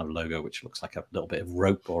purple kind of logo, which looks like a little bit of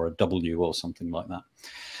rope or a W or something like that.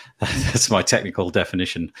 That's my technical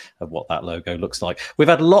definition of what that logo looks like. We've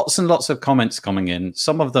had lots and lots of comments coming in.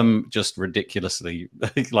 Some of them just ridiculously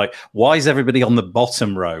like, why is everybody on the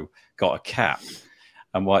bottom row got a cap?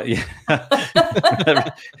 and why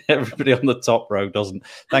everybody on the top row doesn't.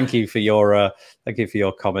 Thank you for your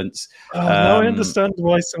comments. Now I understand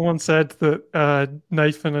why someone said that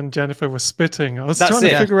Nathan and Jennifer were spitting. I was trying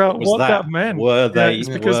to figure out what that meant. Were they? It's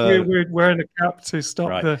because we're wearing a cap to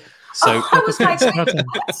stop the. So I was like,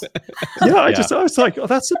 I was like, oh,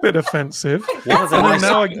 that's a bit offensive.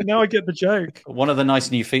 Now I get the joke. One of the nice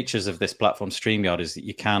new features of this platform, StreamYard, is that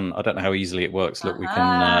you can. I don't know how easily it works. Look, we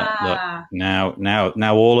can look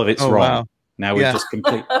now. All of it's wrong. Wow. Now we've just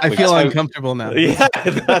complete. I feel uncomfortable now. Yeah,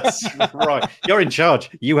 that's right. You're in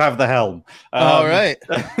charge. You have the helm. All right.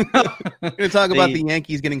 We're going to talk about the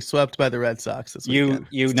Yankees getting swept by the Red Sox this weekend.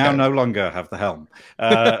 You now no longer have the helm.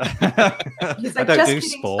 He's like, I don't do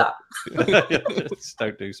sport. Just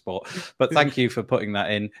don't do sport. But thank you for putting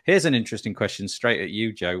that in. Here's an interesting question straight at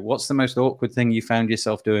you, Joe. What's the most awkward thing you found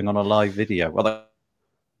yourself doing on a live video? Well,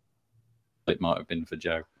 it might have been for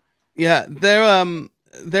Joe. Yeah,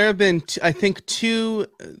 there have been, I think, two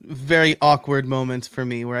very awkward moments for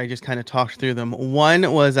me where I just kind of talked through them.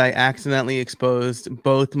 One was I accidentally exposed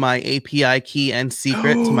both my API key and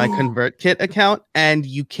secret to my ConvertKit account, and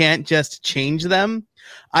you can't just change them.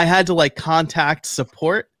 I had to like contact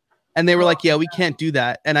support, and they were like, yeah, we can't do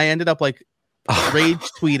that. And I ended up like rage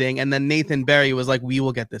tweeting, and then Nathan Barry was like, we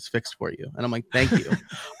will get this fixed for you. And I'm like, thank you.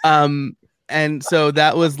 And so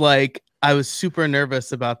that was like, I was super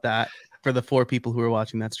nervous about that for the 4 people who were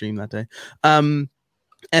watching that stream that day. And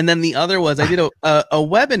then the other was I did a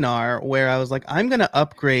webinar where I was like, I'm going to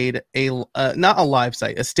upgrade not a live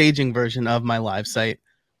site, a staging version of my live site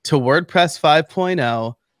to WordPress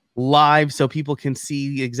 5.0 live so people can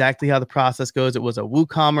see exactly how the process goes. It was a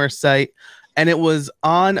WooCommerce site, and it was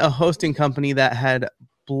on a hosting company that had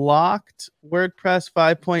blocked WordPress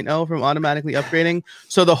 5.0 from automatically upgrading.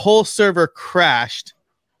 So the whole server crashed.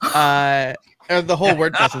 Or the whole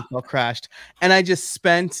WordPress install crashed, and I just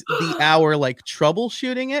spent the hour like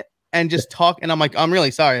troubleshooting it and just and I'm like, I'm really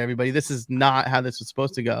sorry, everybody. This is not how this was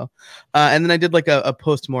supposed to go. And then I did like a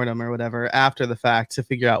post-mortem or whatever after the fact to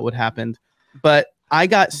figure out what happened. But I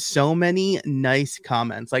got so many nice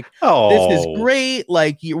comments like, this is great.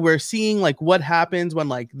 Like we're seeing like what happens when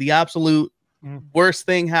like the absolute worst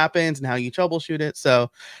thing happens and how you troubleshoot it.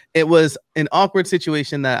 So it was an awkward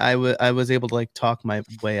situation that I was able to like talk my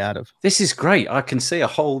way out of. This is great. I can see a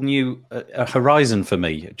whole new horizon for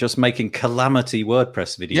me, just making calamity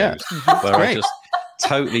WordPress videos where I just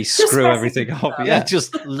totally screw everything up. Yeah,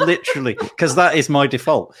 just literally, because that is my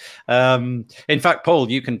default. In fact, Paul,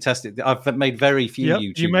 you can test it. I've made very few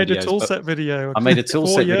YouTube you made videos, a toolset video. I made a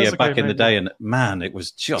toolset video back in the day, and man, it was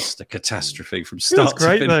just a catastrophe from start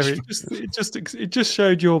to finish. It was great though. It just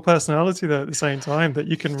showed your personality there at the same time, that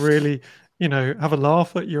you can really, you know, have a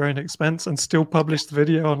laugh at your own expense and still publish the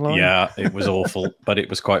video online. Yeah, it was awful, but it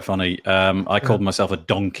was quite funny. I called myself a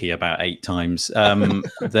donkey about 8 times.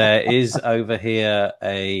 There is over here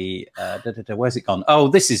a... where's it gone? Oh,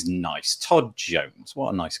 this is nice. Todd Jones.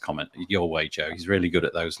 What a nice comment. Your way, Joe. He's really good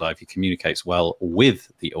at those live. He communicates well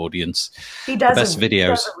with the audience. He does. The best videos. He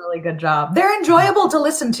does a really good job. They're enjoyable to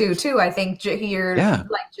listen to, too. I think you're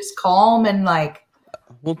like just calm and like...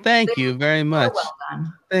 Well, thank you very much. Well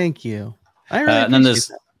done. Thank you. And then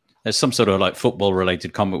there's some sort of like football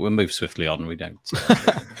related comment. We'll move swiftly on. We don't.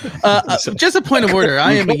 Just a point of order.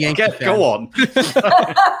 I am a Yankee fan. Go on.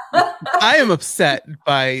 I am upset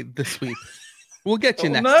by the sweep. We'll get you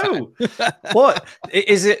next time. What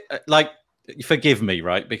is it like? Forgive me,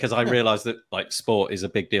 right? Because I realize that like sport is a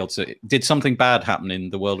big deal. So did something bad happen in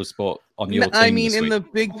the world of sport on your team? I mean, in the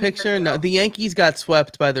big picture, no. The Yankees got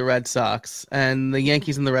swept by the Red Sox, and the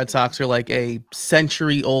Yankees and the Red Sox are like a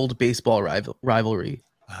century-old baseball rivalry.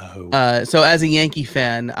 Oh. So as a Yankee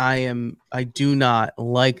fan, I do not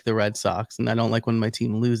like the Red Sox, and I don't like when my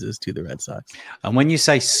team loses to the Red Sox. And when you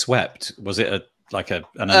say swept, was it an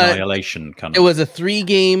annihilation kind of? It was a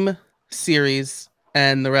 3-game series,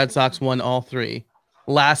 and the Red Sox won all 3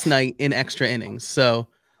 last night in extra innings. So,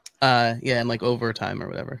 in like overtime or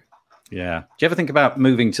whatever. Yeah. Do you ever think about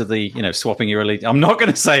moving to the, swapping your elite? I'm not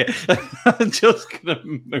going to say it. I'm just going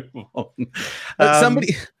to move on.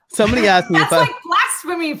 Somebody asked me That's like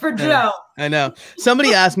blasphemy for Joe. I know.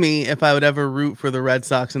 Somebody asked me if I would ever root for the Red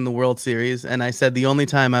Sox in the World Series, and I said the only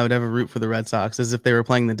time I would ever root for the Red Sox is if they were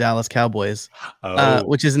playing the Dallas Cowboys,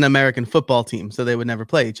 which is an American football team, so they would never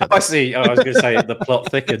play each other. I see. I was going to say the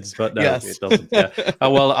plot thickens, but no, It doesn't. Yeah. Oh,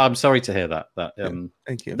 well, I'm sorry to hear that.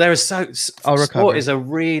 Thank you. There is sport is a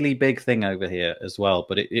really big thing over here as well,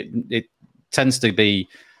 but it tends to be,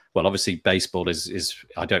 well, obviously baseball is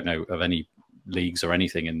I don't know of any leagues or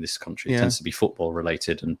anything in this country. It tends to be football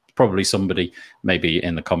related, and probably somebody maybe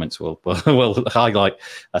in the comments will highlight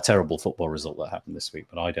a terrible football result that happened this week,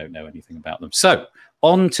 but I don't know anything about them. So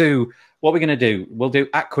on to what we're going to do. We'll do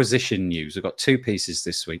acquisition news. We've got 2 pieces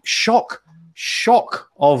this week. Shock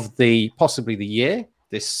of possibly the year.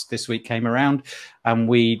 This week came around, and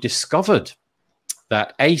we discovered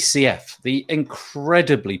that ACF, the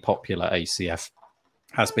incredibly popular ACF,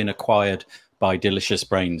 has been acquired by Delicious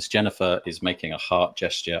Brains. Jennifer is making a heart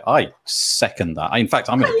gesture. I second that. In fact,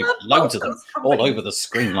 I'm going to do loads of them all over the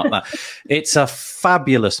screen like that. It's a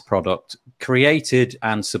fabulous product created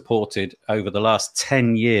and supported over the last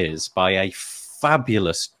 10 years by a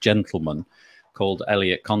fabulous gentleman called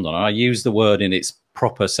Elliot Condon. And I use the word in its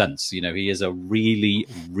proper sense. You know, he is a really,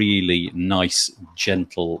 really nice,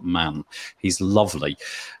 gentle man. He's lovely.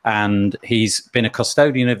 And he's been a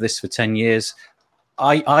custodian of this for 10 years.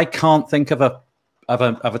 I can't think of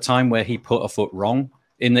a time where he put a foot wrong.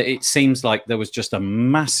 In that, it seems like there was just a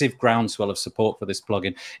massive groundswell of support for this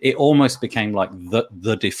plugin. It almost became like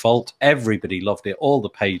the default. Everybody loved it. All the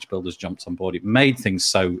page builders jumped on board. It made things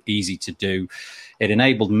so easy to do. It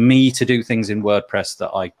enabled me to do things in WordPress that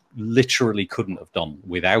I literally couldn't have done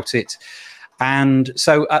without it. And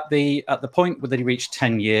so at the point that he reached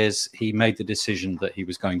 10 years, he made the decision that he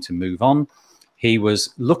was going to move on. He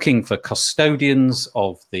was looking for custodians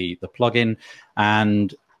of the plugin,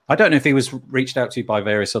 and I don't know if he was reached out to by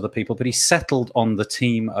various other people, but he settled on the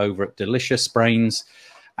team over at Delicious Brains,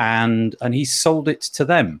 and he sold it to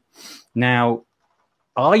them. Now,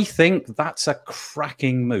 I think that's a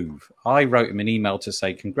cracking move. I wrote him an email to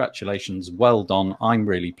say, congratulations, well done. I'm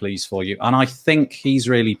really pleased for you. And I think he's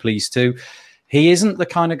really pleased too. He isn't the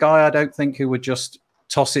kind of guy, I don't think, who would just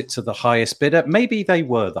toss it to the highest bidder. Maybe they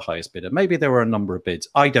were the highest bidder. Maybe there were a number of bids.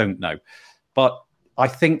 I don't know. But I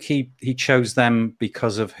think he chose them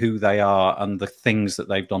because of who they are and the things that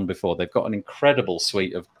they've done before. They've got an incredible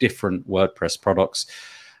suite of different WordPress products.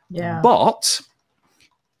 Yeah. But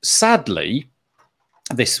sadly,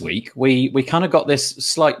 this week, we kind of got this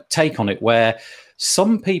slight take on it where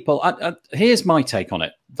some people, here's my take on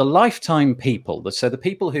it. The lifetime people, so the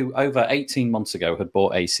people who over 18 months ago had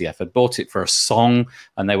bought ACF, had bought it for a song,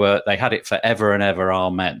 and they had it forever and ever,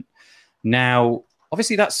 amen. Now,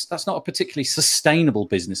 obviously, that's not a particularly sustainable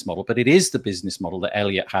business model, but it is the business model that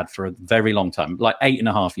Elliot had for a very long time, like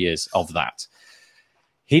 8.5 years of that.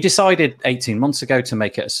 He decided 18 months ago to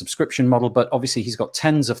make it a subscription model, but obviously he's got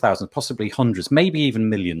tens of thousands, possibly hundreds, maybe even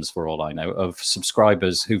millions for all I know, of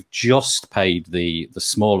subscribers who've just paid the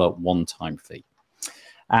smaller one-time fee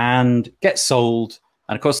and get sold.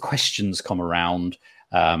 And of course, questions come around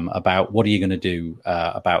about what are you going to do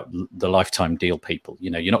about the lifetime deal people?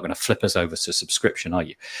 You know, you're not going to flip us over to subscription, are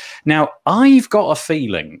you? Now, I've got a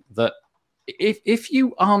feeling that if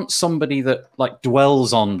you aren't somebody that like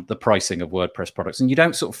dwells on the pricing of WordPress products and you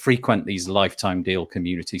don't sort of frequent these lifetime deal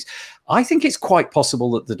communities, I think it's quite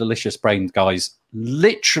possible that the Delicious Brain guys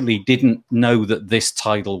literally didn't know that this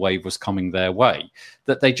tidal wave was coming their way,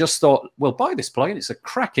 that they just thought, we'll buy this plugin, it's a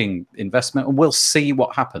cracking investment, and we'll see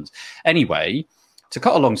what happens. Anyway, to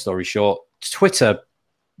cut a long story short, Twitter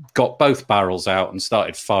got both barrels out and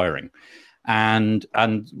started firing and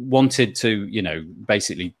wanted to, you know,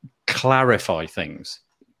 basically clarify things.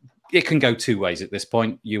 It can go 2 ways at this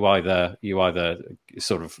point. You either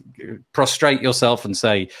sort of prostrate yourself and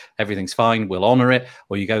say everything's fine, we'll honor it,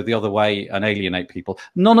 or you go the other way and alienate people.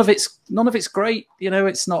 None of it's great. You know,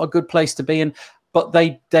 it's not a good place to be in, but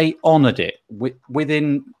they honored it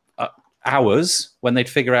within hours. When they'd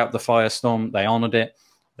figure out the firestorm, they honored it.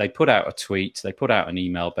 They put out a tweet, they put out an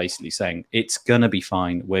email basically saying it's gonna be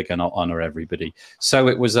fine, we're gonna honor everybody. So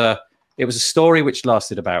it was a story which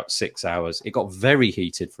lasted about 6 hours. It got very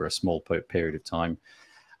heated for a small period of time,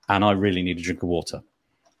 and I really need a drink of water.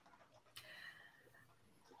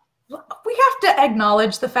 We have to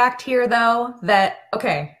acknowledge the fact here, though, that,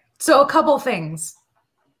 okay, so a couple things.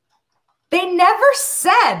 They never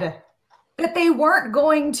said that they weren't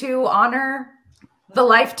going to honor the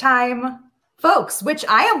lifetime folks, which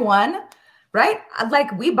I am one, right?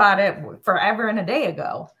 Like, we bought it forever and a day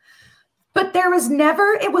ago. But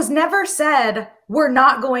it was never said, we're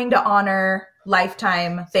not going to honor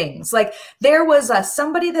lifetime things. Like, there was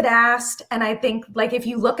somebody that asked, and I think, like, if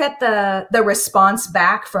you look at the response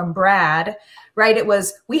back from Brad, right, it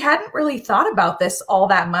was, we hadn't really thought about this all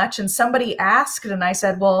that much. And somebody asked, and I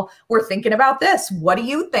said, well, we're thinking about this. What do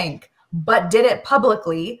you think? But did it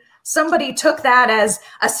publicly. Somebody took that as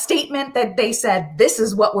a statement that they said, this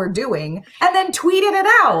is what we're doing, and then tweeted it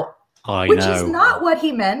out. Which is not what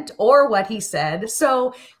he meant or what he said.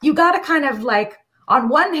 So you got to kind of, like, on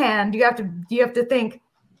one hand, you have to think,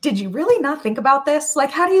 did you really not think about this?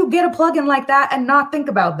 Like, how do you get a plugin like that and not think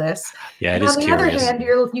about this? Yeah, and it is on the curious. other hand,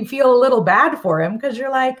 you feel a little bad for him because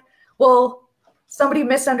you're like, well, somebody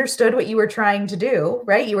misunderstood what you were trying to do,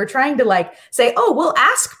 right? You were trying to like say, oh, we'll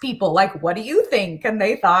ask people, like, what do you think? And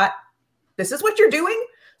they thought, this is what you're doing?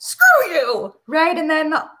 Screw you, right? And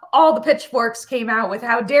then all the pitchforks came out with,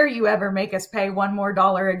 how dare you ever make us pay $1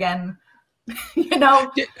 more again? You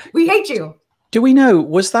know, we hate you. Do we know,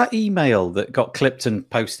 was that email that got clipped and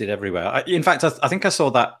posted everywhere? In fact, I think I saw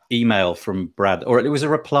that email from Brad, or it was a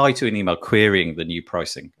reply to an email querying the new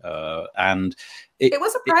pricing. And it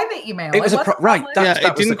was a private email. It was right.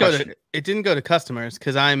 It didn't go to customers,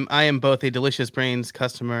 because I am both a Delicious Brains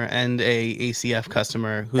customer and a ACF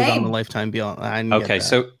customer who's on the lifetime deal. Okay,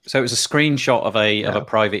 so it was a screenshot of a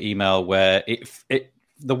private email where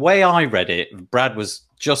the way I read it, Brad was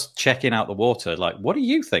just checking out the water. Like, what do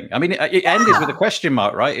you think? I mean, it ended with a question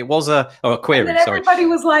mark, right? It was a query. And then everybody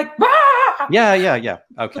was like, "Bah!" Yeah.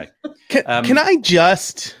 Okay. Can I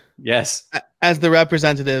just, yes, as the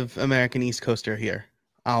representative American East Coaster here,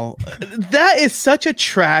 that is such a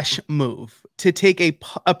trash move to take a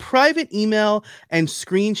private email and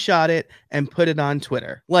screenshot it and put it on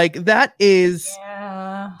Twitter. Like, that is,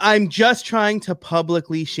 I'm just trying to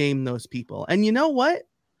publicly shame those people. And you know what?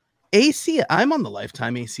 I'm on the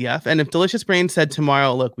lifetime ACF, and if Delicious Brains said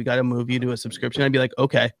tomorrow, look, we got to move you to a subscription, I'd be like,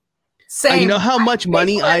 okay. Same. You know how much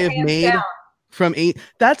money I have made from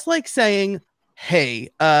that's like saying, hey,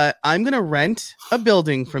 I'm gonna rent a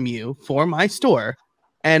building from you for my store,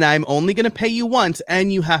 and I'm only gonna pay you once,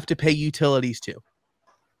 and you have to pay utilities too.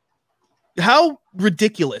 How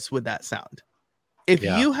ridiculous would that sound? If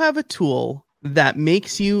you have a tool that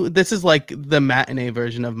makes you, this is like the matinee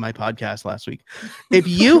version of my podcast last week. If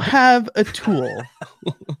you have a tool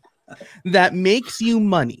that makes you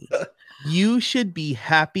money, you should be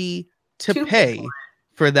happy to pay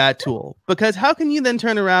for that tool. Because how can you then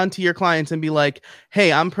turn around to your clients and be like,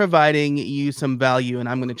 hey, I'm providing you some value and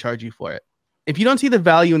I'm going to charge you for it? If you don't see the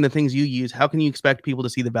value in the things you use, how can you expect people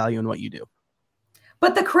to see the value in what you do?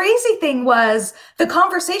 But the crazy thing was, the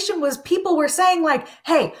conversation was, people were saying like,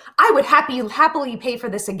 hey, I would happily pay for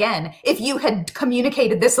this again if you had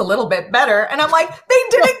communicated this a little bit better. And I'm like, they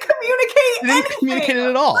didn't communicate it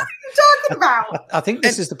at all. What are you talking about? I think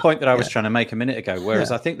this is the point that I was trying to make a minute ago, whereas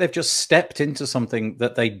I think they've just stepped into something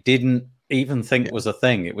that they didn't even think was a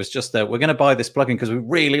thing. It was just that we're going to buy this plugin because we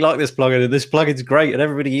really like this plugin, and this plugin's great, and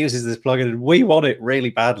everybody uses this plugin, and we want it really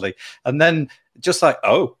badly. And then just like,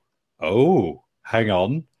 oh, hang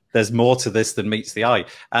on, there's more to this than meets the eye.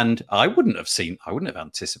 And I wouldn't have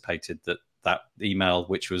anticipated that email,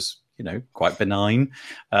 which was, quite benign,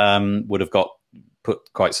 would have got put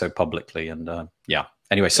quite so publicly. And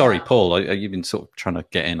anyway, sorry, Paul, you've been sort of trying to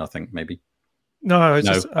get in, I think, maybe. No, I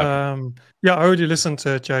already listened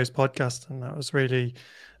to Joe's podcast, and that was really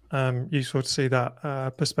useful to see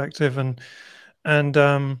that perspective. And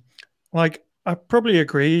like, I probably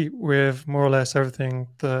agree with more or less everything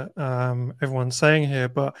that everyone's saying here,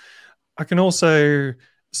 but I can also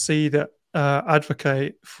see that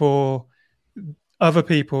advocate for other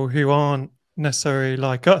people who aren't necessarily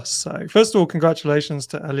like us. So first of all, congratulations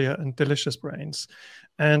to Elliot and Delicious Brains.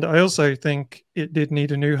 And I also think it did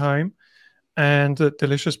need a new home, and that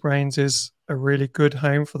Delicious Brains is a really good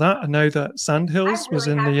home for that. I know that Sandhills was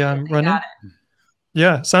in the running.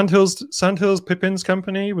 Yeah, Sandhills Pippin's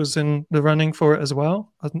company was in the running for it as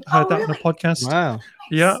well. I heard that on the podcast. Wow.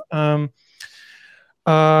 Yeah.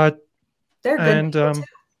 They're good. And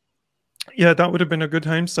yeah, that would have been a good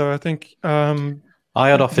home. So I think I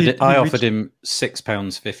offered him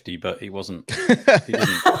 £6.50, but he wasn't. He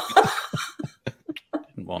didn't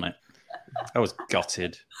want it. I was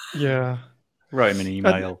gutted. Yeah. Wrote him an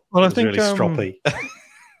email. Well, I think really stroppy.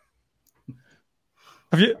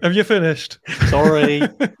 Have you finished? Sorry.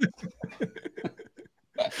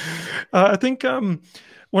 I think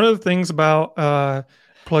one of the things about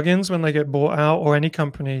plugins when they get bought out, or any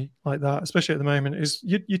company like that, especially at the moment, is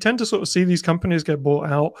you tend to sort of see these companies get bought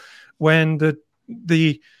out when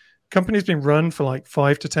the company's been run for like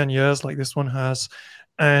 5 to 10 years, like this one has,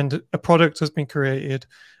 and a product has been created,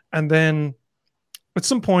 and then at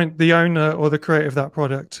some point the owner or the creator of that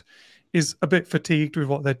product is a bit fatigued with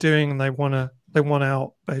what they're doing, and they want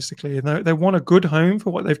out, basically, and they want a good home for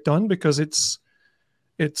what they've done, because it's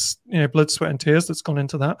blood, sweat, and tears that's gone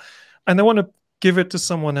into that, and they want to give it to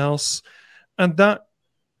someone else, and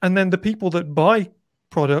then the people that buy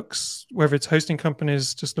products, whether it's hosting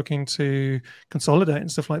companies just looking to consolidate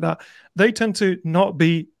and stuff like that, they tend to not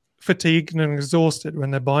be fatigued and exhausted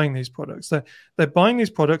when they're buying these products. They're buying these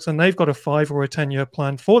products, and they've got a 5 or a 10 year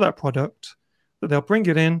plan for that product, that they'll bring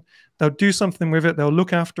it in, they'll do something with it, they'll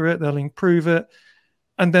look after it, they'll improve it,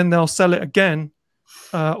 and then they'll sell it again,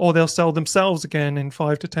 or they'll sell themselves again in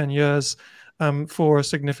 5 to 10 years for a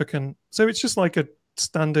significant. So it's just like a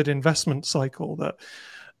standard investment cycle.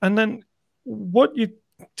 And then what you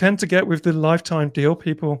tend to get with the lifetime deal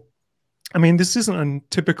people, I mean, this isn't a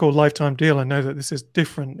typical lifetime deal. I know that this is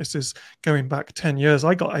different. This is going back 10 years.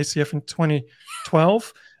 I got ACF in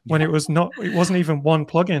 2012 when it wasn't even one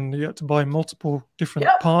plugin. You had to buy multiple different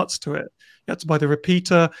parts to it. You had to buy the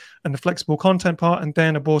repeater and the flexible content part, and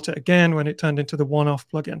then I bought it again when it turned into the one-off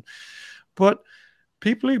plugin. But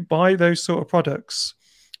people who buy those sort of products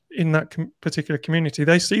in that particular community,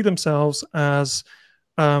 they see themselves as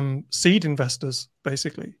seed investors,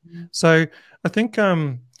 basically. So I think,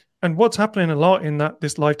 and what's happening a lot in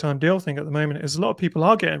this lifetime deal thing at the moment is a lot of people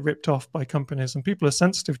are getting ripped off by companies, and people are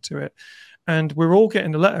sensitive to it. And we're all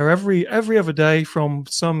getting a letter every other day from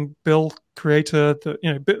some bill creator that,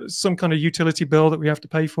 you know, some kind of utility bill that we have to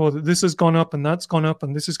pay for, that this has gone up and that's gone up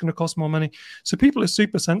and this is going to cost more money. So people are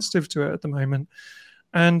super sensitive to it at the moment.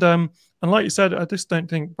 And like you said, I just don't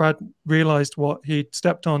think Brad realized what he'd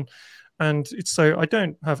stepped on. And so I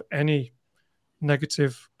don't have any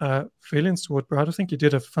negative feelings toward Brad. I think he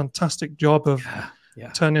did a fantastic job of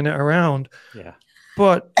turning it around. Yeah.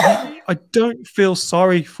 But I don't feel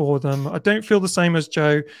sorry for them. I don't feel the same as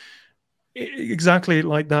Joe exactly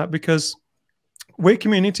like that, because we're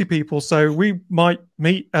community people. So we might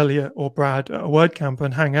meet Elliot or Brad at a WordCamp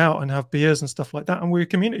and hang out and have beers and stuff like that. And we're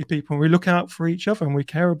community people, and we look out for each other, and we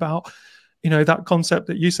care about, you know, that concept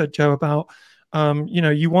that you said, Joe, about, you know,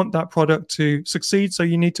 you want that product to succeed, so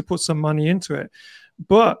you need to put some money into it.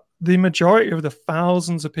 But the majority of the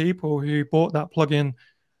thousands of people who bought that plugin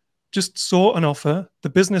just saw an offer. The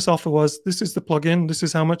business offer was, this is the plugin, this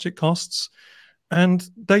is how much it costs. And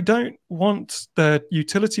they don't want their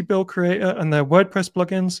utility bill creator and their WordPress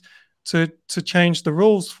plugins to change the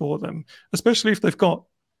rules for them, especially if they've got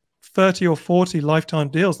 30 or 40 lifetime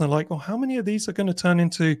deals. And they're like, well, how many of these are going to turn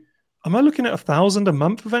into, am I looking at 1,000 a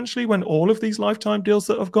month eventually, when all of these lifetime deals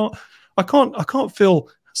that I've got, I can't feel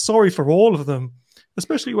sorry for all of them.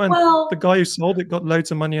 Especially when the guy who sold it got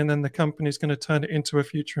loads of money, and then the company's going to turn it into a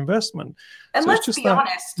future investment. And so let's be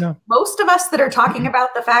honest, most of us that are talking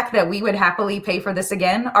about the fact that we would happily pay for this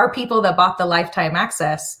again are people that bought the lifetime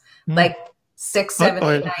access like 6, 7,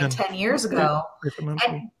 8, 9, 10 years ago.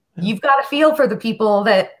 And you've got to feel for the people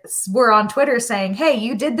that were on Twitter saying, hey,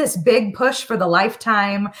 you did this big push for the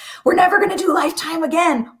lifetime. We're never going to do lifetime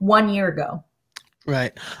again 1 year ago.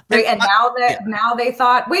 Right. And now they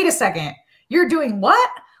thought, wait a second. You're doing what?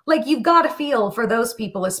 Like, you've got to feel for those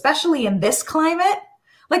people, especially in this climate.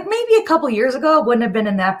 Like, maybe a couple years ago, it wouldn't have been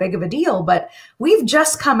in that big of a deal, but we've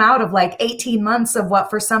just come out of like 18 months of what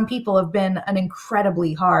for some people have been an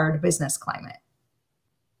incredibly hard business climate,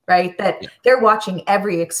 right? That they're watching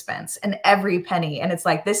every expense and every penny. And it's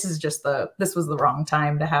like, this was the wrong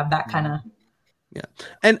time to have that kind of. Yeah.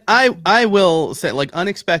 And I will say, like,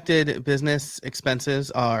 unexpected business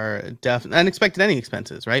expenses are unexpected any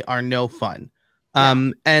expenses, right, are no fun.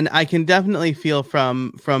 And I can definitely feel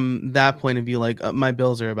from that point of view, like, my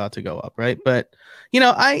bills are about to go up, right? But, you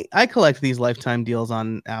know, I collect these lifetime deals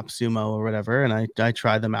on AppSumo or whatever, and I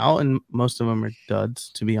try them out, and most of them are duds,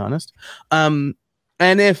 to be honest. And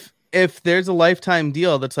if there's a lifetime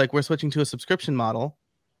deal that's like, we're switching to a subscription model,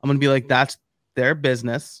 I'm gonna be like, that's their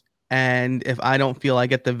business. And if I don't feel I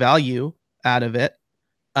get the value out of it,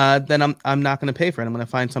 then I'm not going to pay for it. I'm going to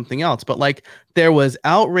find something else. But like, there was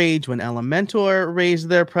outrage when Elementor raised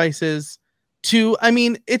their prices to, I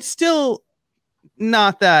mean, it's still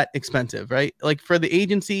not that expensive, right? Like, for the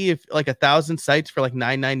agency, if like 1,000 sites for like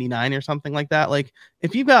 $9.99 or something like that, like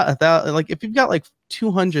if you've got if you've got like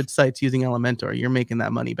 200 sites using Elementor, you're making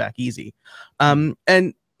that money back easy. And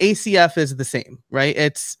ACF is the same,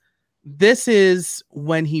 right? This is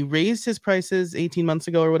when he raised his prices 18 months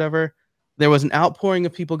ago or whatever, there was an outpouring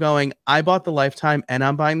of people going, I bought the lifetime and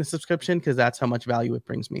I'm buying the subscription because that's how much value it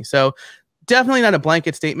brings me. So definitely not a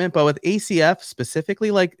blanket statement, but with ACF specifically,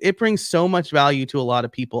 like, it brings so much value to a lot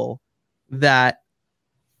of people that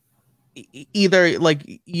either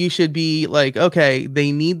like you should be like, okay,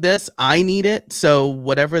 they need this, I need it. So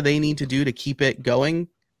whatever they need to do to keep it going,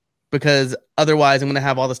 because otherwise I'm going to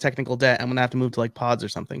have all this technical debt. I'm going to have to move to like pods or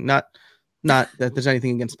something. Not that there's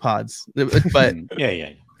anything against pods, but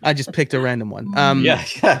yeah. I just picked a random one. Yeah.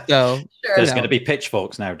 So there's going to be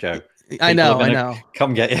pitchforks now, Joe. I know.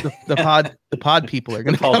 Come get you. The pod people are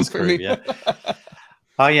going to come for me. Yeah.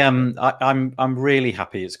 I'm really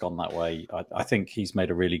happy it's gone that way. I think he's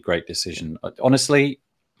made a really great decision. Honestly,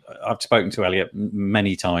 I've spoken to Elliot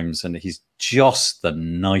many times, and he's just the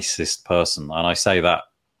nicest person. And I say that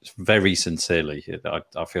very sincerely.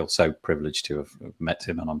 I feel so privileged to have met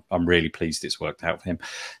him, and I'm really pleased it's worked out for him.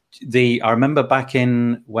 I remember back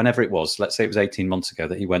in whenever it was, let's say it was 18 months ago,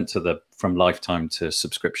 that he went to from lifetime to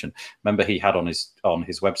subscription. Remember, he had on his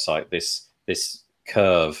website this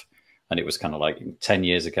curve, and it was kind of like 10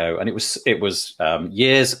 years ago, and it was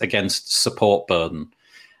years against support burden,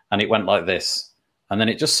 and it went like this. And then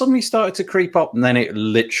it just suddenly started to creep up, and then it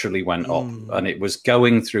literally went up, and it was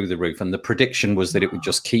going through the roof. And the prediction was that it would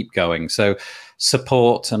just keep going. So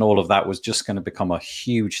support and all of that was just going to become a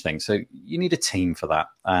huge thing. So you need a team for that.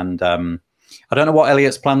 And I don't know what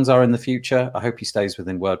Elliot's plans are in the future. I hope he stays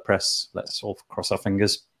within WordPress. Let's all cross our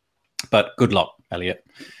fingers. But good luck, Elliot.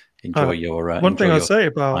 Enjoy your one thing I'll say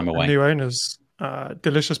about time away. new owners,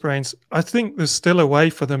 Delicious Brains, I think there's still a way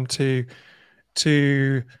for them to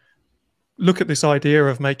look at this idea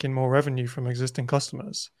of making more revenue from existing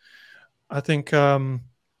customers. I think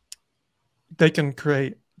they can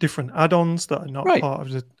create different add-ons that are not part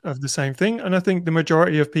of the same thing. And I think the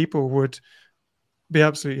majority of people would be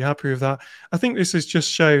absolutely happy with that. I think this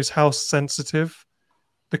just shows how sensitive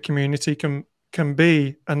the community can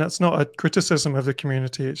be. And that's not a criticism of the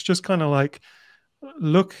community. It's just kind of like,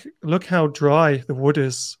 look how dry the wood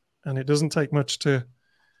is. And it doesn't take much to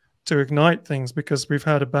ignite things, because we've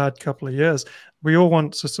had a bad couple of years. We all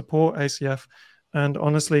want to support ACF, and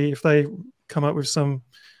honestly, if they come up with some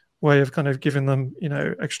way of kind of giving them,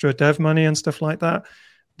 extra dev money and stuff like that,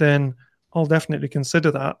 then I'll definitely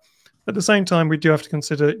consider that. At the same time, we do have to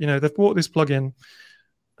consider, they've bought this plugin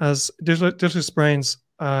as Delicious Brains.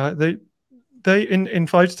 They in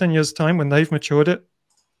 5 to 10 years time, when they've matured it,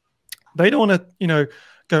 they don't want to,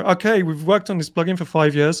 go, okay, we've worked on this plugin for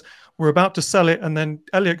 5 years, we're about to sell it, and then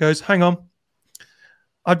Elliot goes, hang on,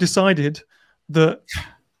 I've decided that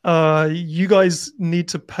you guys need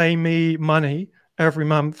to pay me money every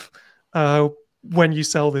month when you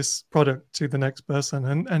sell this product to the next person,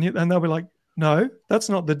 and they'll be like, no, that's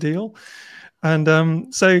not the deal.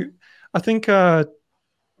 And so I think I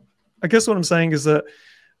guess what I'm saying is that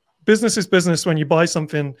business is business when you buy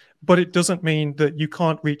something, but it doesn't mean that you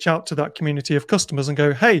can't reach out to that community of customers and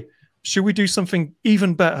go, hey, should we do something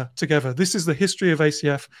even better together? This is the history of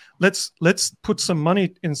ACF. Let's put some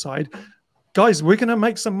money inside. Guys, we're going to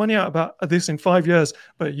make some money out about this in 5 years,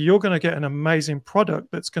 but you're going to get an amazing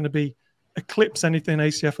product that's going to eclipse anything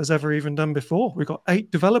ACF has ever even done before. We've got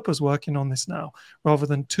 8 developers working on this now rather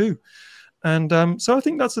than 2. And so I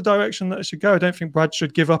think that's the direction that it should go. I don't think Brad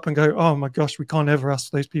should give up and go, oh my gosh, we can't ever ask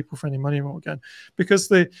those people for any money more again. Because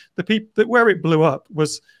the people where it blew up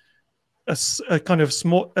was a kind of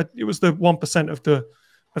small, it was the 1% of the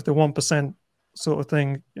 1% sort of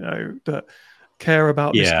thing, that care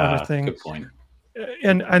about this kind of thing. Good point.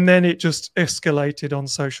 And then it just escalated on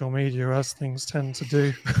social media, as things tend to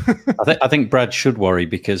do. I think Brad should worry,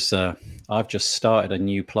 because I've just started a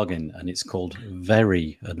new plugin, and it's called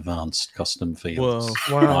Very Advanced Custom Fields.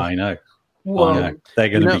 Whoa. Wow. I know. Whoa. I know. They're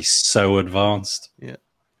going to be so advanced. Yeah.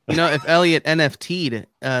 If Elliot NFT'd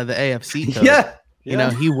the AFC code,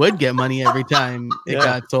 he would get money every time it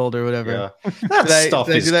got sold or whatever. Yeah. That stuff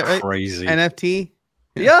is crazy. NFT?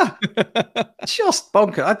 Yeah. Just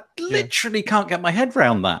bonkers. I literally can't get my head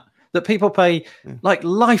around that people pay like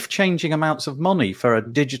life-changing amounts of money for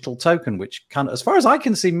a digital token, which as far as I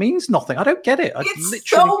can see, means nothing. I don't get it. It's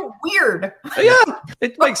so weird. Yeah,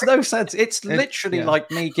 it makes no sense. It's literally like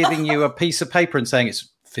me giving you a piece of paper and saying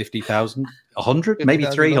it's 50,000, 100, maybe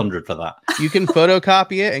 300 for that. You can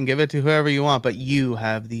photocopy it and give it to whoever you want, but you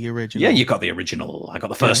have the original. Yeah, you got the original. I got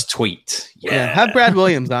the first tweet. Yeah. Have Brad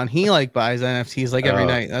Williams on. He buys NFTs every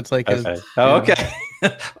night. That's like okay.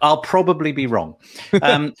 I'll probably be wrong.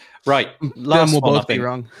 Right, last we'll one. Both be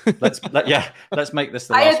wrong. let's make this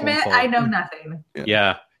the last one. I admit I know nothing.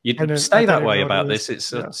 Yeah. You stay that way about this.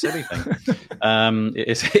 It's a silly thing.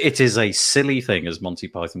 It is a silly thing, as Monty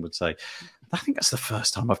Python would say. I think that's the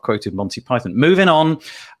first time I've quoted Monty Python. Moving on,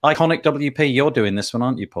 IconicWP, you're doing this one,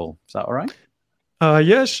 aren't you, Paul? Is that all right?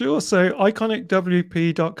 Yeah, sure. So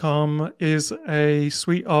IconicWP.com is a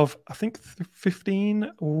suite of, I think,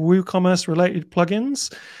 15 WooCommerce related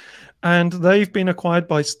plugins. And they've been acquired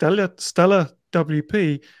by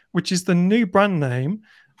StellarWP, which is the new brand name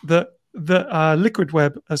that Liquid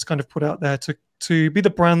Web has kind of put out there to be the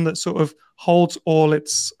brand that sort of holds all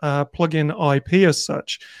its plugin IP as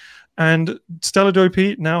such. And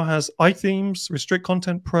StellarWP now has iThemes, Restrict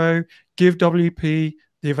Content Pro, GiveWP,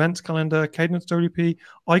 the events calendar, Cadence.WP,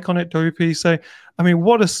 IconicWP. So, I mean,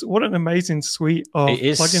 what an amazing suite of it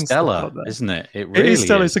is plugins. stellar, isn't it? It really it is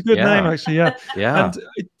stellar. It's a good name, actually. Yeah. Yeah. And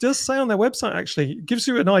it does say on their website, actually, it gives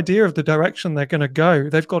you an idea of the direction they're going to go.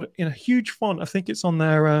 They've got in a huge font. I think it's on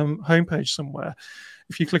their homepage somewhere.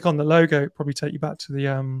 If you click on the logo, it probably take you back to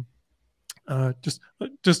the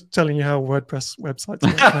just telling you how WordPress websites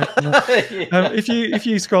work. If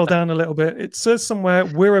you scroll down a little bit, it says somewhere,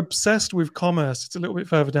 we're obsessed with commerce. It's a little bit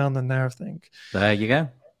further down than there, I think. There you go.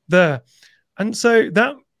 There. And so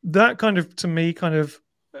that kind of, to me, kind of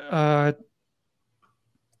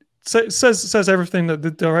says everything, that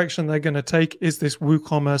the direction they're going to take is this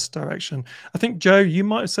WooCommerce direction. I think, Joe, you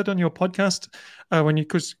might have said on your podcast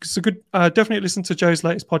because it's a good, definitely listen to Joe's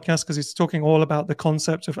latest podcast, because he's talking all about the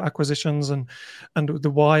concept of acquisitions and the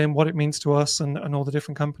why and what it means to us and all the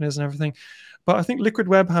different companies and everything. But I think Liquid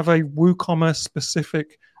Web have a WooCommerce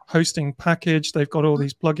specific hosting package. They've got all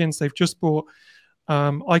these plugins. They've just bought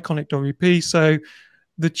IconicWP. So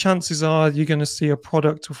the chances are you're going to see a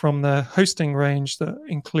product from their hosting range that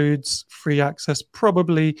includes free access,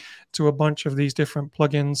 probably to a bunch of these different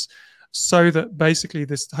plugins, so that basically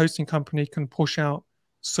this hosting company can push out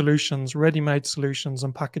solutions, ready-made solutions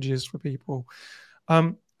and packages for people.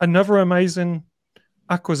 Another amazing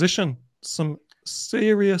acquisition, some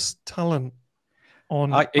serious talent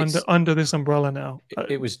under this umbrella now.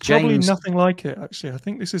 It was probably James. Nothing like it, actually. I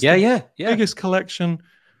think this is the biggest collection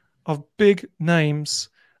of big names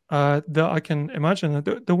that I can imagine.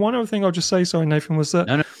 The one other thing I'll just say, sorry, Nathan, was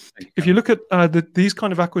that if you look at these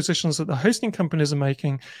kind of acquisitions that the hosting companies are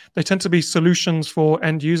making, they tend to be solutions for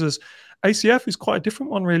end users. ACF is quite a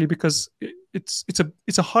different one, really, because it's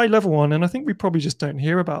a high level one, and I think we probably just don't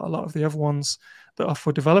hear about a lot of the other ones that are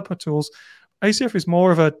for developer tools. ACF is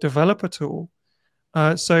more of a developer tool.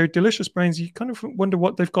 So Delicious Brains, you kind of wonder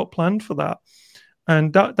what they've got planned for that.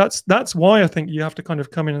 And that's why I think you have to kind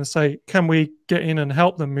of come in and say, can we get in and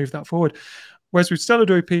help them move that forward? Whereas with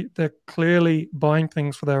StellarWP, they're clearly buying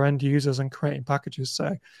things for their end users and creating packages.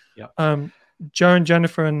 So, Joe and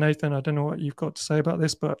Jennifer and Nathan, I don't know what you've got to say about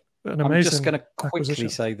this, but an amazing. I'm just going to quickly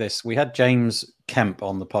say this: we had James Kemp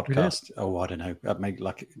on the podcast. Oh, I don't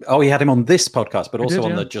know. He had him on this podcast, but also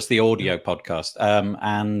on the audio podcast.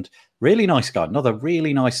 And really nice guy, another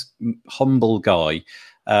really nice, humble guy.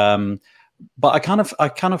 But I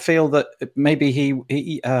kind of feel that maybe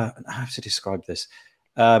he I have to describe this.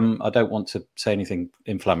 I don't want to say anything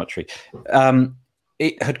inflammatory.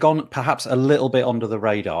 It had gone perhaps a little bit under the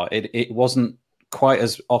radar. It wasn't quite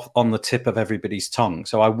as off on the tip of everybody's tongue.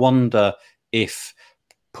 So I wonder if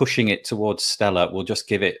pushing it towards Stellar will just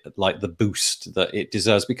give it like the boost that it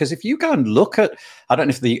deserves. Because if you go and look at, I don't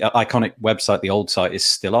know if the Iconic website, the old site, is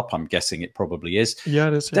still up. I'm guessing it probably is. Yeah,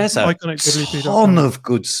 it is. There's a ton of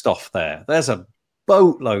good stuff there. There's a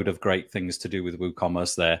boatload of great things to do with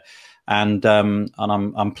WooCommerce there. And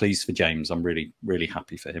I'm pleased for James. I'm really, really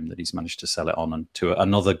happy for him that he's managed to sell it on and to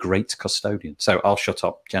another great custodian. So I'll shut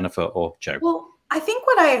up, Jennifer or Joe. Well, I think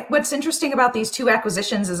what's interesting about these two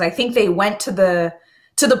acquisitions is I think they went to the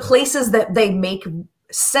places that they make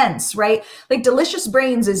sense, right? Like Delicious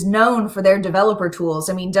Brains is known for their developer tools.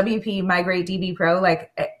 I mean, WP Migrate DB Pro,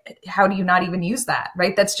 like how do you not even use that,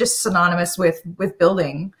 right? That's just synonymous with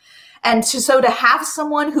building. And so to have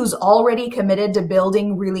someone who's already committed to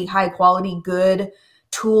building really high quality, good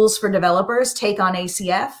tools for developers take on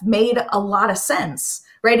ACF made a lot of sense,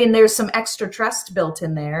 right? And there's some extra trust built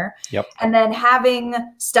in there. Yep. And then having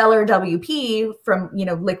StellarWP from,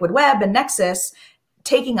 Liquid Web and Nexus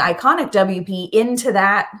taking IconicWP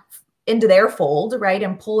into their fold, right?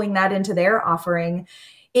 And pulling that into their offering.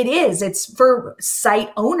 It's for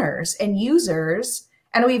site owners and users.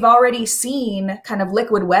 And we've already seen kind of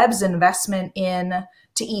Liquid Web's investment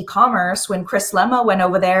to e-commerce when Chris Lemma went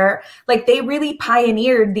over there. Like they really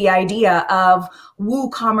pioneered the idea of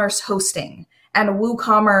WooCommerce hosting and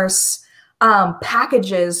WooCommerce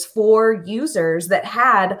packages for users that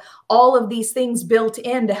had all of these things built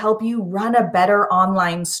in to help you run a better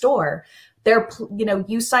online store.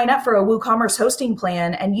 You sign up for a WooCommerce hosting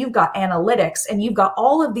plan and you've got analytics and you've got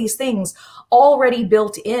all of these things already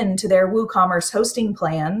built into their WooCommerce hosting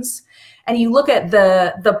plans. And you look at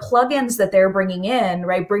the plugins that they're bringing in,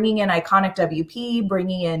 right? Bringing in IconicWP,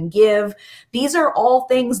 bringing in Give. These are all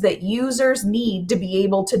things that users need to be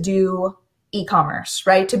able to do e-commerce,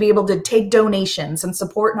 right? To be able to take donations and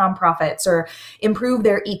support nonprofits or improve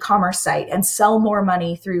their e-commerce site and sell more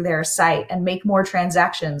money through their site and make more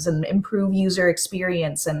transactions and improve user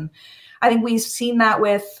experience. And I think we've seen that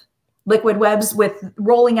with Liquid Web's with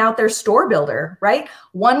rolling out their store builder, right?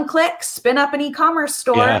 One click, spin up an e-commerce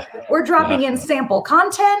store. Yeah. We're dropping in sample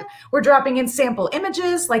content. We're dropping in sample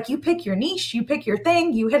images. Like, you pick your niche, you pick your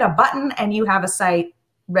thing, you hit a button, and you have a site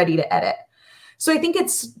ready to edit. So I think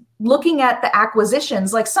it's looking at the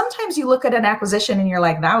acquisitions. Like, sometimes you look at an acquisition and you're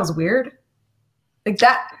like, that was weird. Like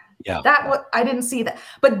that, I didn't see that.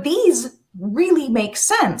 But these really make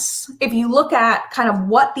sense if you look at kind of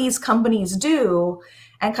what these companies do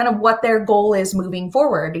and kind of what their goal is moving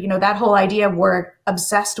forward. You know, that whole idea of we're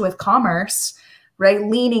obsessed with commerce, right?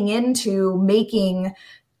 Leaning into making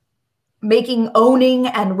owning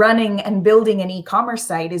and running and building an e-commerce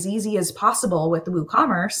site as easy as possible with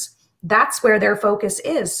WooCommerce. That's where their focus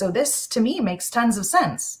is. So this, to me, makes tons of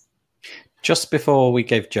sense. Just before we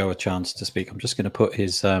gave Joe a chance to speak, I'm just going to put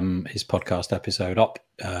his podcast episode up.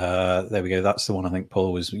 There we go. That's the one I think,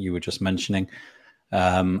 Paul, you were just mentioning.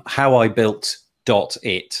 How I built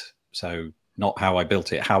 .it. So not how I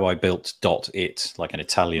built it, how I built .it, like an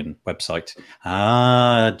Italian website.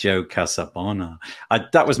 Joe Casabona.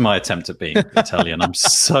 That was my attempt at being Italian. I'm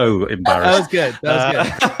so embarrassed. That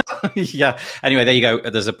was good. Yeah. Anyway, there you go.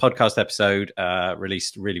 There's a podcast episode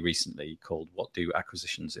released really recently called "What Do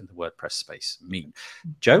Acquisitions in the WordPress Space Mean?"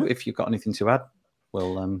 Joe, if you've got anything to add,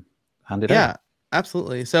 we'll hand it over. Yeah,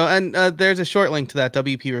 absolutely. So, and there's a short link to that.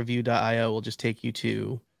 wpreview.io will just take you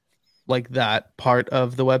to like that part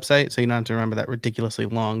of the website, so you don't have to remember that ridiculously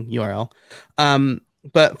long URL.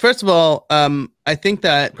 But first of all, I think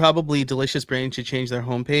that probably Delicious Brain should change their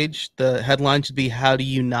homepage. The headline should be, "How do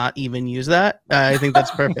you not even use that?" I think that's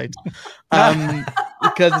perfect,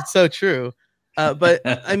 because it's so true. But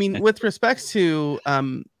I mean, with respects to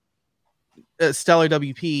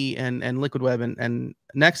StellarWP and Liquid Web and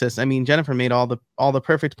Nexus, I mean, Jennifer made all the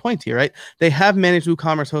perfect points here, right? They have managed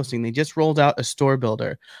WooCommerce hosting. They just rolled out a store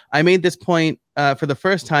builder. I made this point for the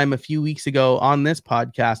first time a few weeks ago on this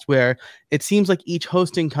podcast, where it seems like each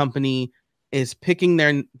hosting company is picking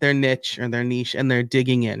their niche or their niche and they're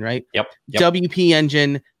digging in, right? Yep. WP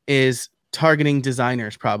Engine is targeting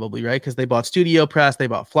designers probably, right? Because they bought StudioPress, they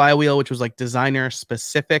bought Flywheel, which was like designer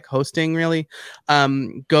specific hosting, really.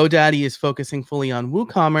 GoDaddy is focusing fully on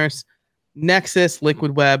WooCommerce. Nexus,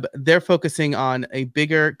 Liquid Web, they're focusing on a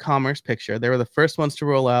bigger commerce picture. They were the first ones to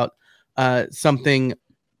roll out something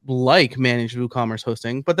like managed WooCommerce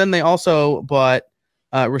hosting, but then they also bought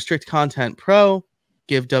Restrict Content Pro,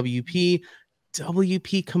 Give WP,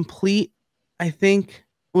 WP Complete, I think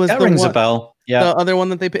was that the rings one, a bell. Yeah, the other one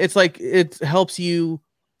that it's like it helps you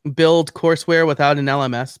build courseware without an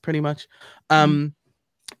LMS, pretty much. And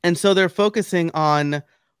so they're focusing on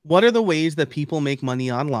what are the ways that people make money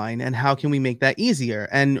online and how can we make that easier?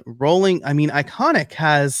 And rolling, I mean, Iconic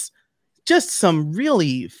has just some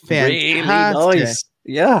really fantastic,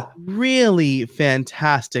 really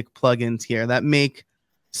fantastic plugins here that make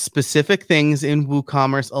specific things in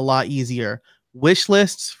WooCommerce a lot easier. Wish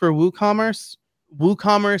lists for WooCommerce,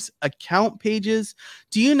 WooCommerce account pages.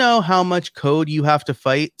 Do you know how much code you have to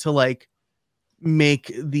fight to like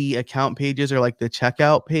make the account pages or like the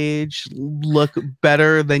checkout page look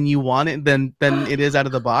better than you want it than it is out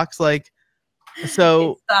of the box? Like,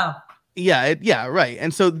 so yeah, right.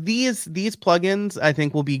 And so these plugins I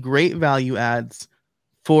think will be great value adds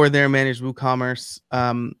for their managed WooCommerce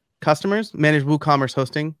customers, managed WooCommerce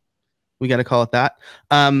hosting. We got to call it that.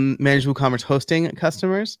 Managed WooCommerce hosting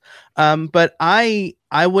customers. But I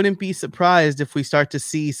wouldn't be surprised if we start to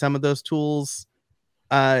see some of those tools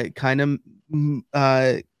kind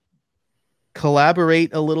of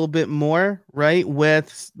collaborate a little bit more, right?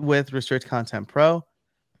 With Restrict Content Pro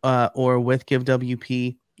or with Give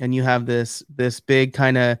WP, and you have this big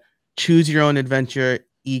kind of choose your own adventure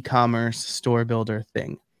e-commerce store builder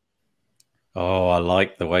thing. Oh, I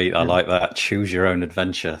like that. Choose your own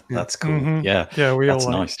adventure. That's cool. Mm-hmm. Yeah, we that's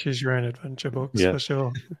all like nice. choose your own adventure books for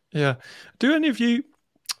sure. Yeah. Do any of you?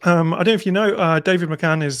 I don't know if you know. David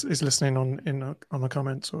McCann is listening on the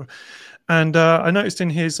comments, and I noticed in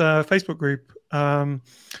his Facebook group,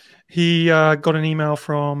 he got an email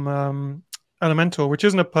from Elementor, which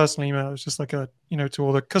isn't a personal email. It's just like to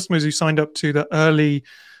all the customers who signed up to the early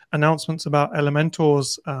announcements about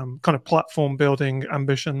Elementor's kind of platform building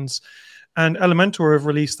ambitions. And Elementor have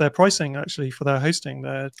released their pricing actually for their hosting.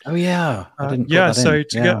 Oh yeah, So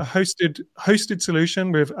to get a hosted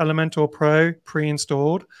solution with Elementor Pro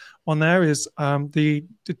pre-installed on there is the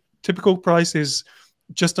typical price is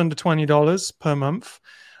just under $20 per month,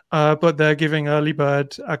 but they're giving early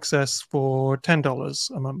bird access for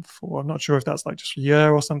 $10 a month. Or I'm not sure if that's like just a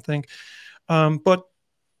year or something. But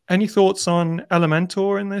any thoughts on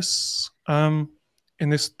Elementor in this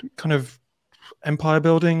kind of empire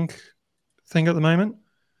building thing at the moment?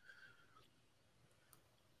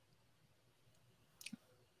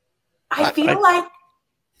 I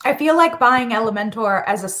feel like buying Elementor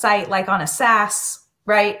as a site, like on a SaaS,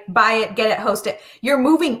 right? Buy it, get it, host it. You're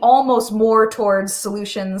moving almost more towards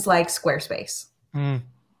solutions like Squarespace,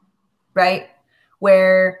 right?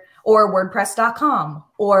 Or WordPress.com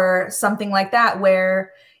or something like that,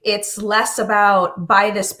 where it's less about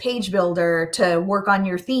buy this page builder to work on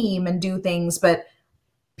your theme and do things, but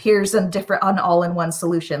here's an all-in-one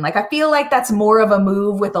solution. Like, I feel like that's more of a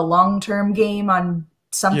move with a long-term game on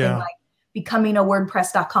something like becoming a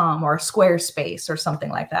WordPress.com or Squarespace or something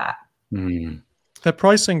like that. Their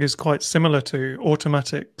pricing is quite similar to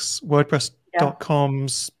Automattic's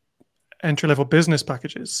WordPress.com's entry-level business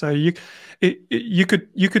packages. So you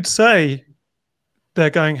could say they're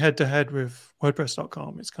going head-to-head with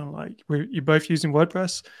WordPress.com. It's kind of like you're both using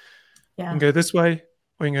WordPress. You can go this way,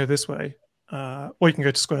 or you can go this way. Or you can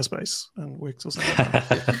go to Squarespace and Wix or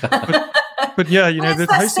something. but yeah, you know, it's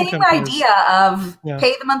the same idea of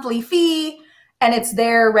pay the monthly fee and it's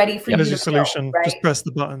there ready for you to There's a solution. build, right? Just press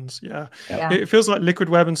the buttons. Yeah. It feels like Liquid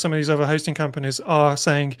Web and some of these other hosting companies are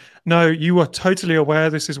saying, no, you are totally aware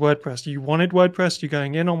this is WordPress. You wanted WordPress. You're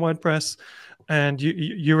going in on WordPress, and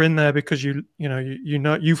you're in there because you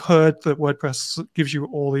know you've heard that WordPress gives you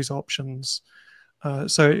all these options.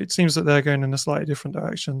 So it seems that they're going in a slightly different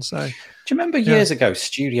direction. So, do you remember years ago,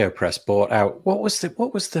 StudioPress bought out what was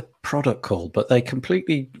the product called? But they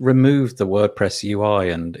completely removed the WordPress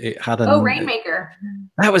UI, and it had Rainmaker.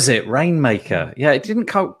 That was it, Rainmaker. Yeah, it didn't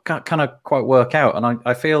kind of quite work out, and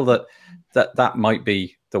I feel that might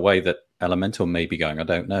be the way that Elementor may be going. I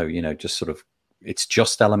don't know. You know, just sort of it's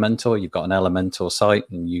just Elementor. You've got an Elementor site,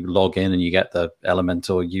 and you log in, and you get the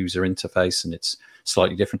Elementor user interface, and it's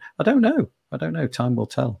slightly different. I don't know. Time will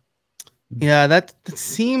tell. Yeah, that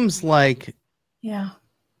seems like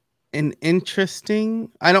an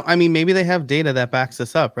interesting. I mean, maybe they have data that backs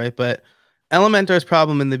this up, right? But Elementor's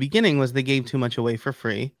problem in the beginning was they gave too much away for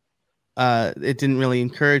free. It didn't really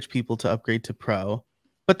encourage people to upgrade to Pro.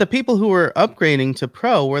 But the people who were upgrading to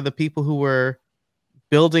Pro were the people who were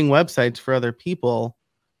building websites for other people.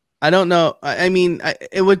 I don't know. I mean, I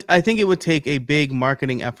think it would take a big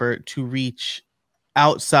marketing effort to reach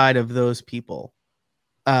outside of those people,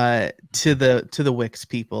 to the Wix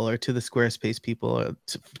people or to the Squarespace people, or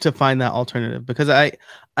to find that alternative, because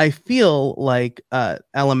I feel like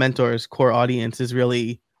Elementor's core audience is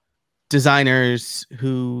really designers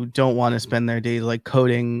who don't want to spend their days like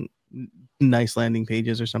coding nice landing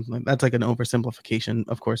pages or something like that. That's like an oversimplification,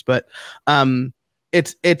 of course, but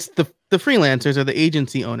it's the freelancers or the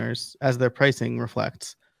agency owners, as their pricing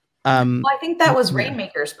reflects. Well, I think that was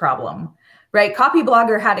Rainmaker's problem. Right,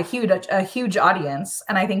 Copyblogger had a huge audience,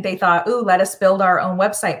 and I think they thought, "Ooh, let us build our own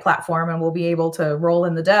website platform, and we'll be able to roll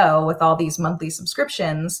in the dough with all these monthly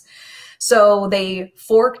subscriptions." So they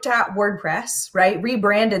forked out WordPress, right?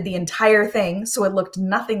 Rebranded the entire thing so it looked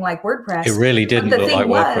nothing like WordPress. It really didn't look like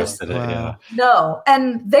WordPress, did it? Wow. Yeah. No,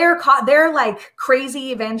 and their like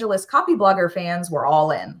crazy evangelist Copyblogger fans were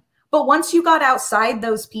all in. But once you got outside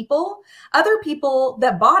those people, other people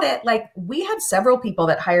that bought it, like we had several people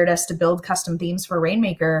that hired us to build custom themes for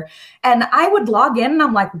Rainmaker. And I would log in and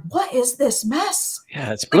I'm like, what is this mess?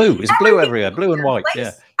 Yeah, it's blue. It's blue everywhere, blue and white.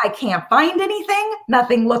 Yeah. I can't find anything.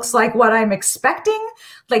 Nothing looks like what I'm expecting.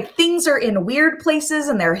 Like things are in weird places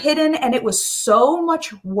and they're hidden. And it was so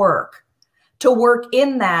much work to work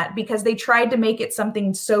in that because they tried to make it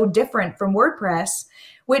something so different from WordPress,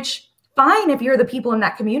 which fine if you're the people in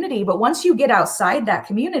that community, but once you get outside that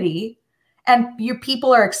community and your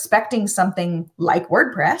people are expecting something like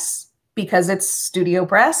WordPress because it's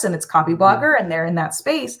StudioPress and it's Copyblogger and they're in that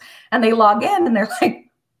space and they log in and they're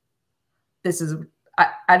like, this is,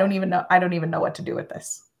 I don't even know what to do with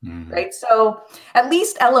this. Right. So at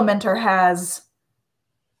least Elementor has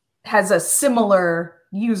a similar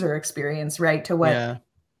user experience, right? To what,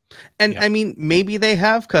 And I mean, maybe they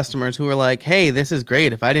have customers who are like, hey, this is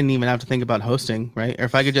great. If I didn't even have to think about hosting, right? Or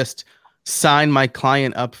if I could just sign my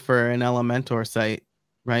client up for an Elementor site,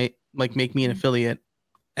 right? Like make me an affiliate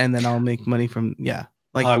and then I'll make money from,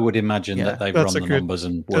 like I would imagine that they've run the numbers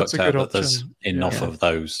and worked out that there's enough of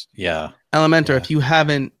those. Yeah. Elementor, if you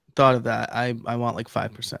haven't thought of that, I want like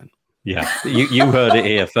 5%. Yeah. You heard it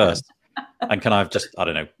here first. And can I have just, I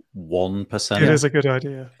don't know, 1%? It is a good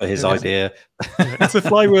idea. For his idea. It's the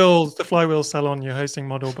flywheel salon your hosting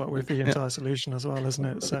model, but with the entire solution as well, isn't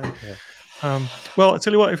it? So, well, I'll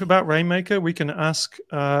tell you what, if about Rainmaker, we can ask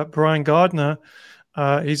Brian Gardner.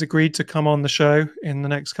 He's agreed to come on the show in the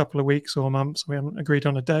next couple of weeks or months. We haven't agreed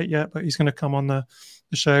on a date yet, but he's going to come on the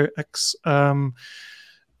show, owner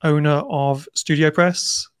of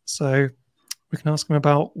StudioPress. So we can ask him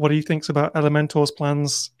about what he thinks about Elementor's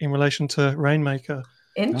plans in relation to Rainmaker.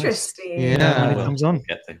 Interesting. Yeah. When it comes on.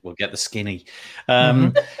 We'll get the skinny.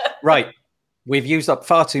 Right. We've used up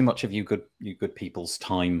far too much of you good people's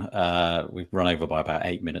time. We've run over by about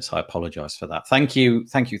 8 minutes. I apologize for that. Thank you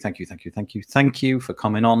for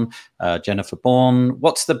coming on, Jennifer Bourne.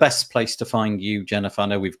 What's the best place to find you, Jennifer? I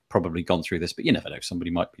know we've probably gone through this, but you never know.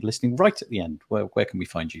 Somebody might be listening right at the end. Where can we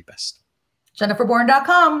find you best?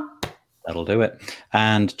 JenniferBourne.com. That'll do it.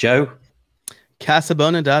 And Joe?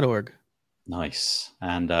 Casabona.org. Nice.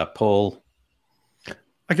 And Paul?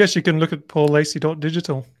 I guess you can look at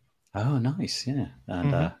paullacey.digital. Oh, nice. Yeah.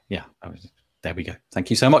 And there we go. Thank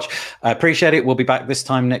you so much. I appreciate it. We'll be back this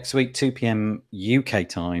time next week, 2 p.m. UK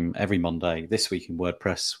time, every Monday. This week in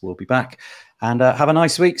WordPress, we'll be back. And have a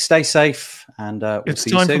nice week. Stay safe. And we'll it's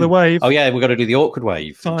see time you soon. for the wave. Oh, yeah. We've got to do the awkward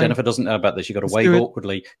wave. Time. Jennifer doesn't know about this. You've got to Let's wave do it.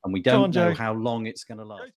 awkwardly. And we don't know Joe. how long it's going to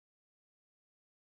last.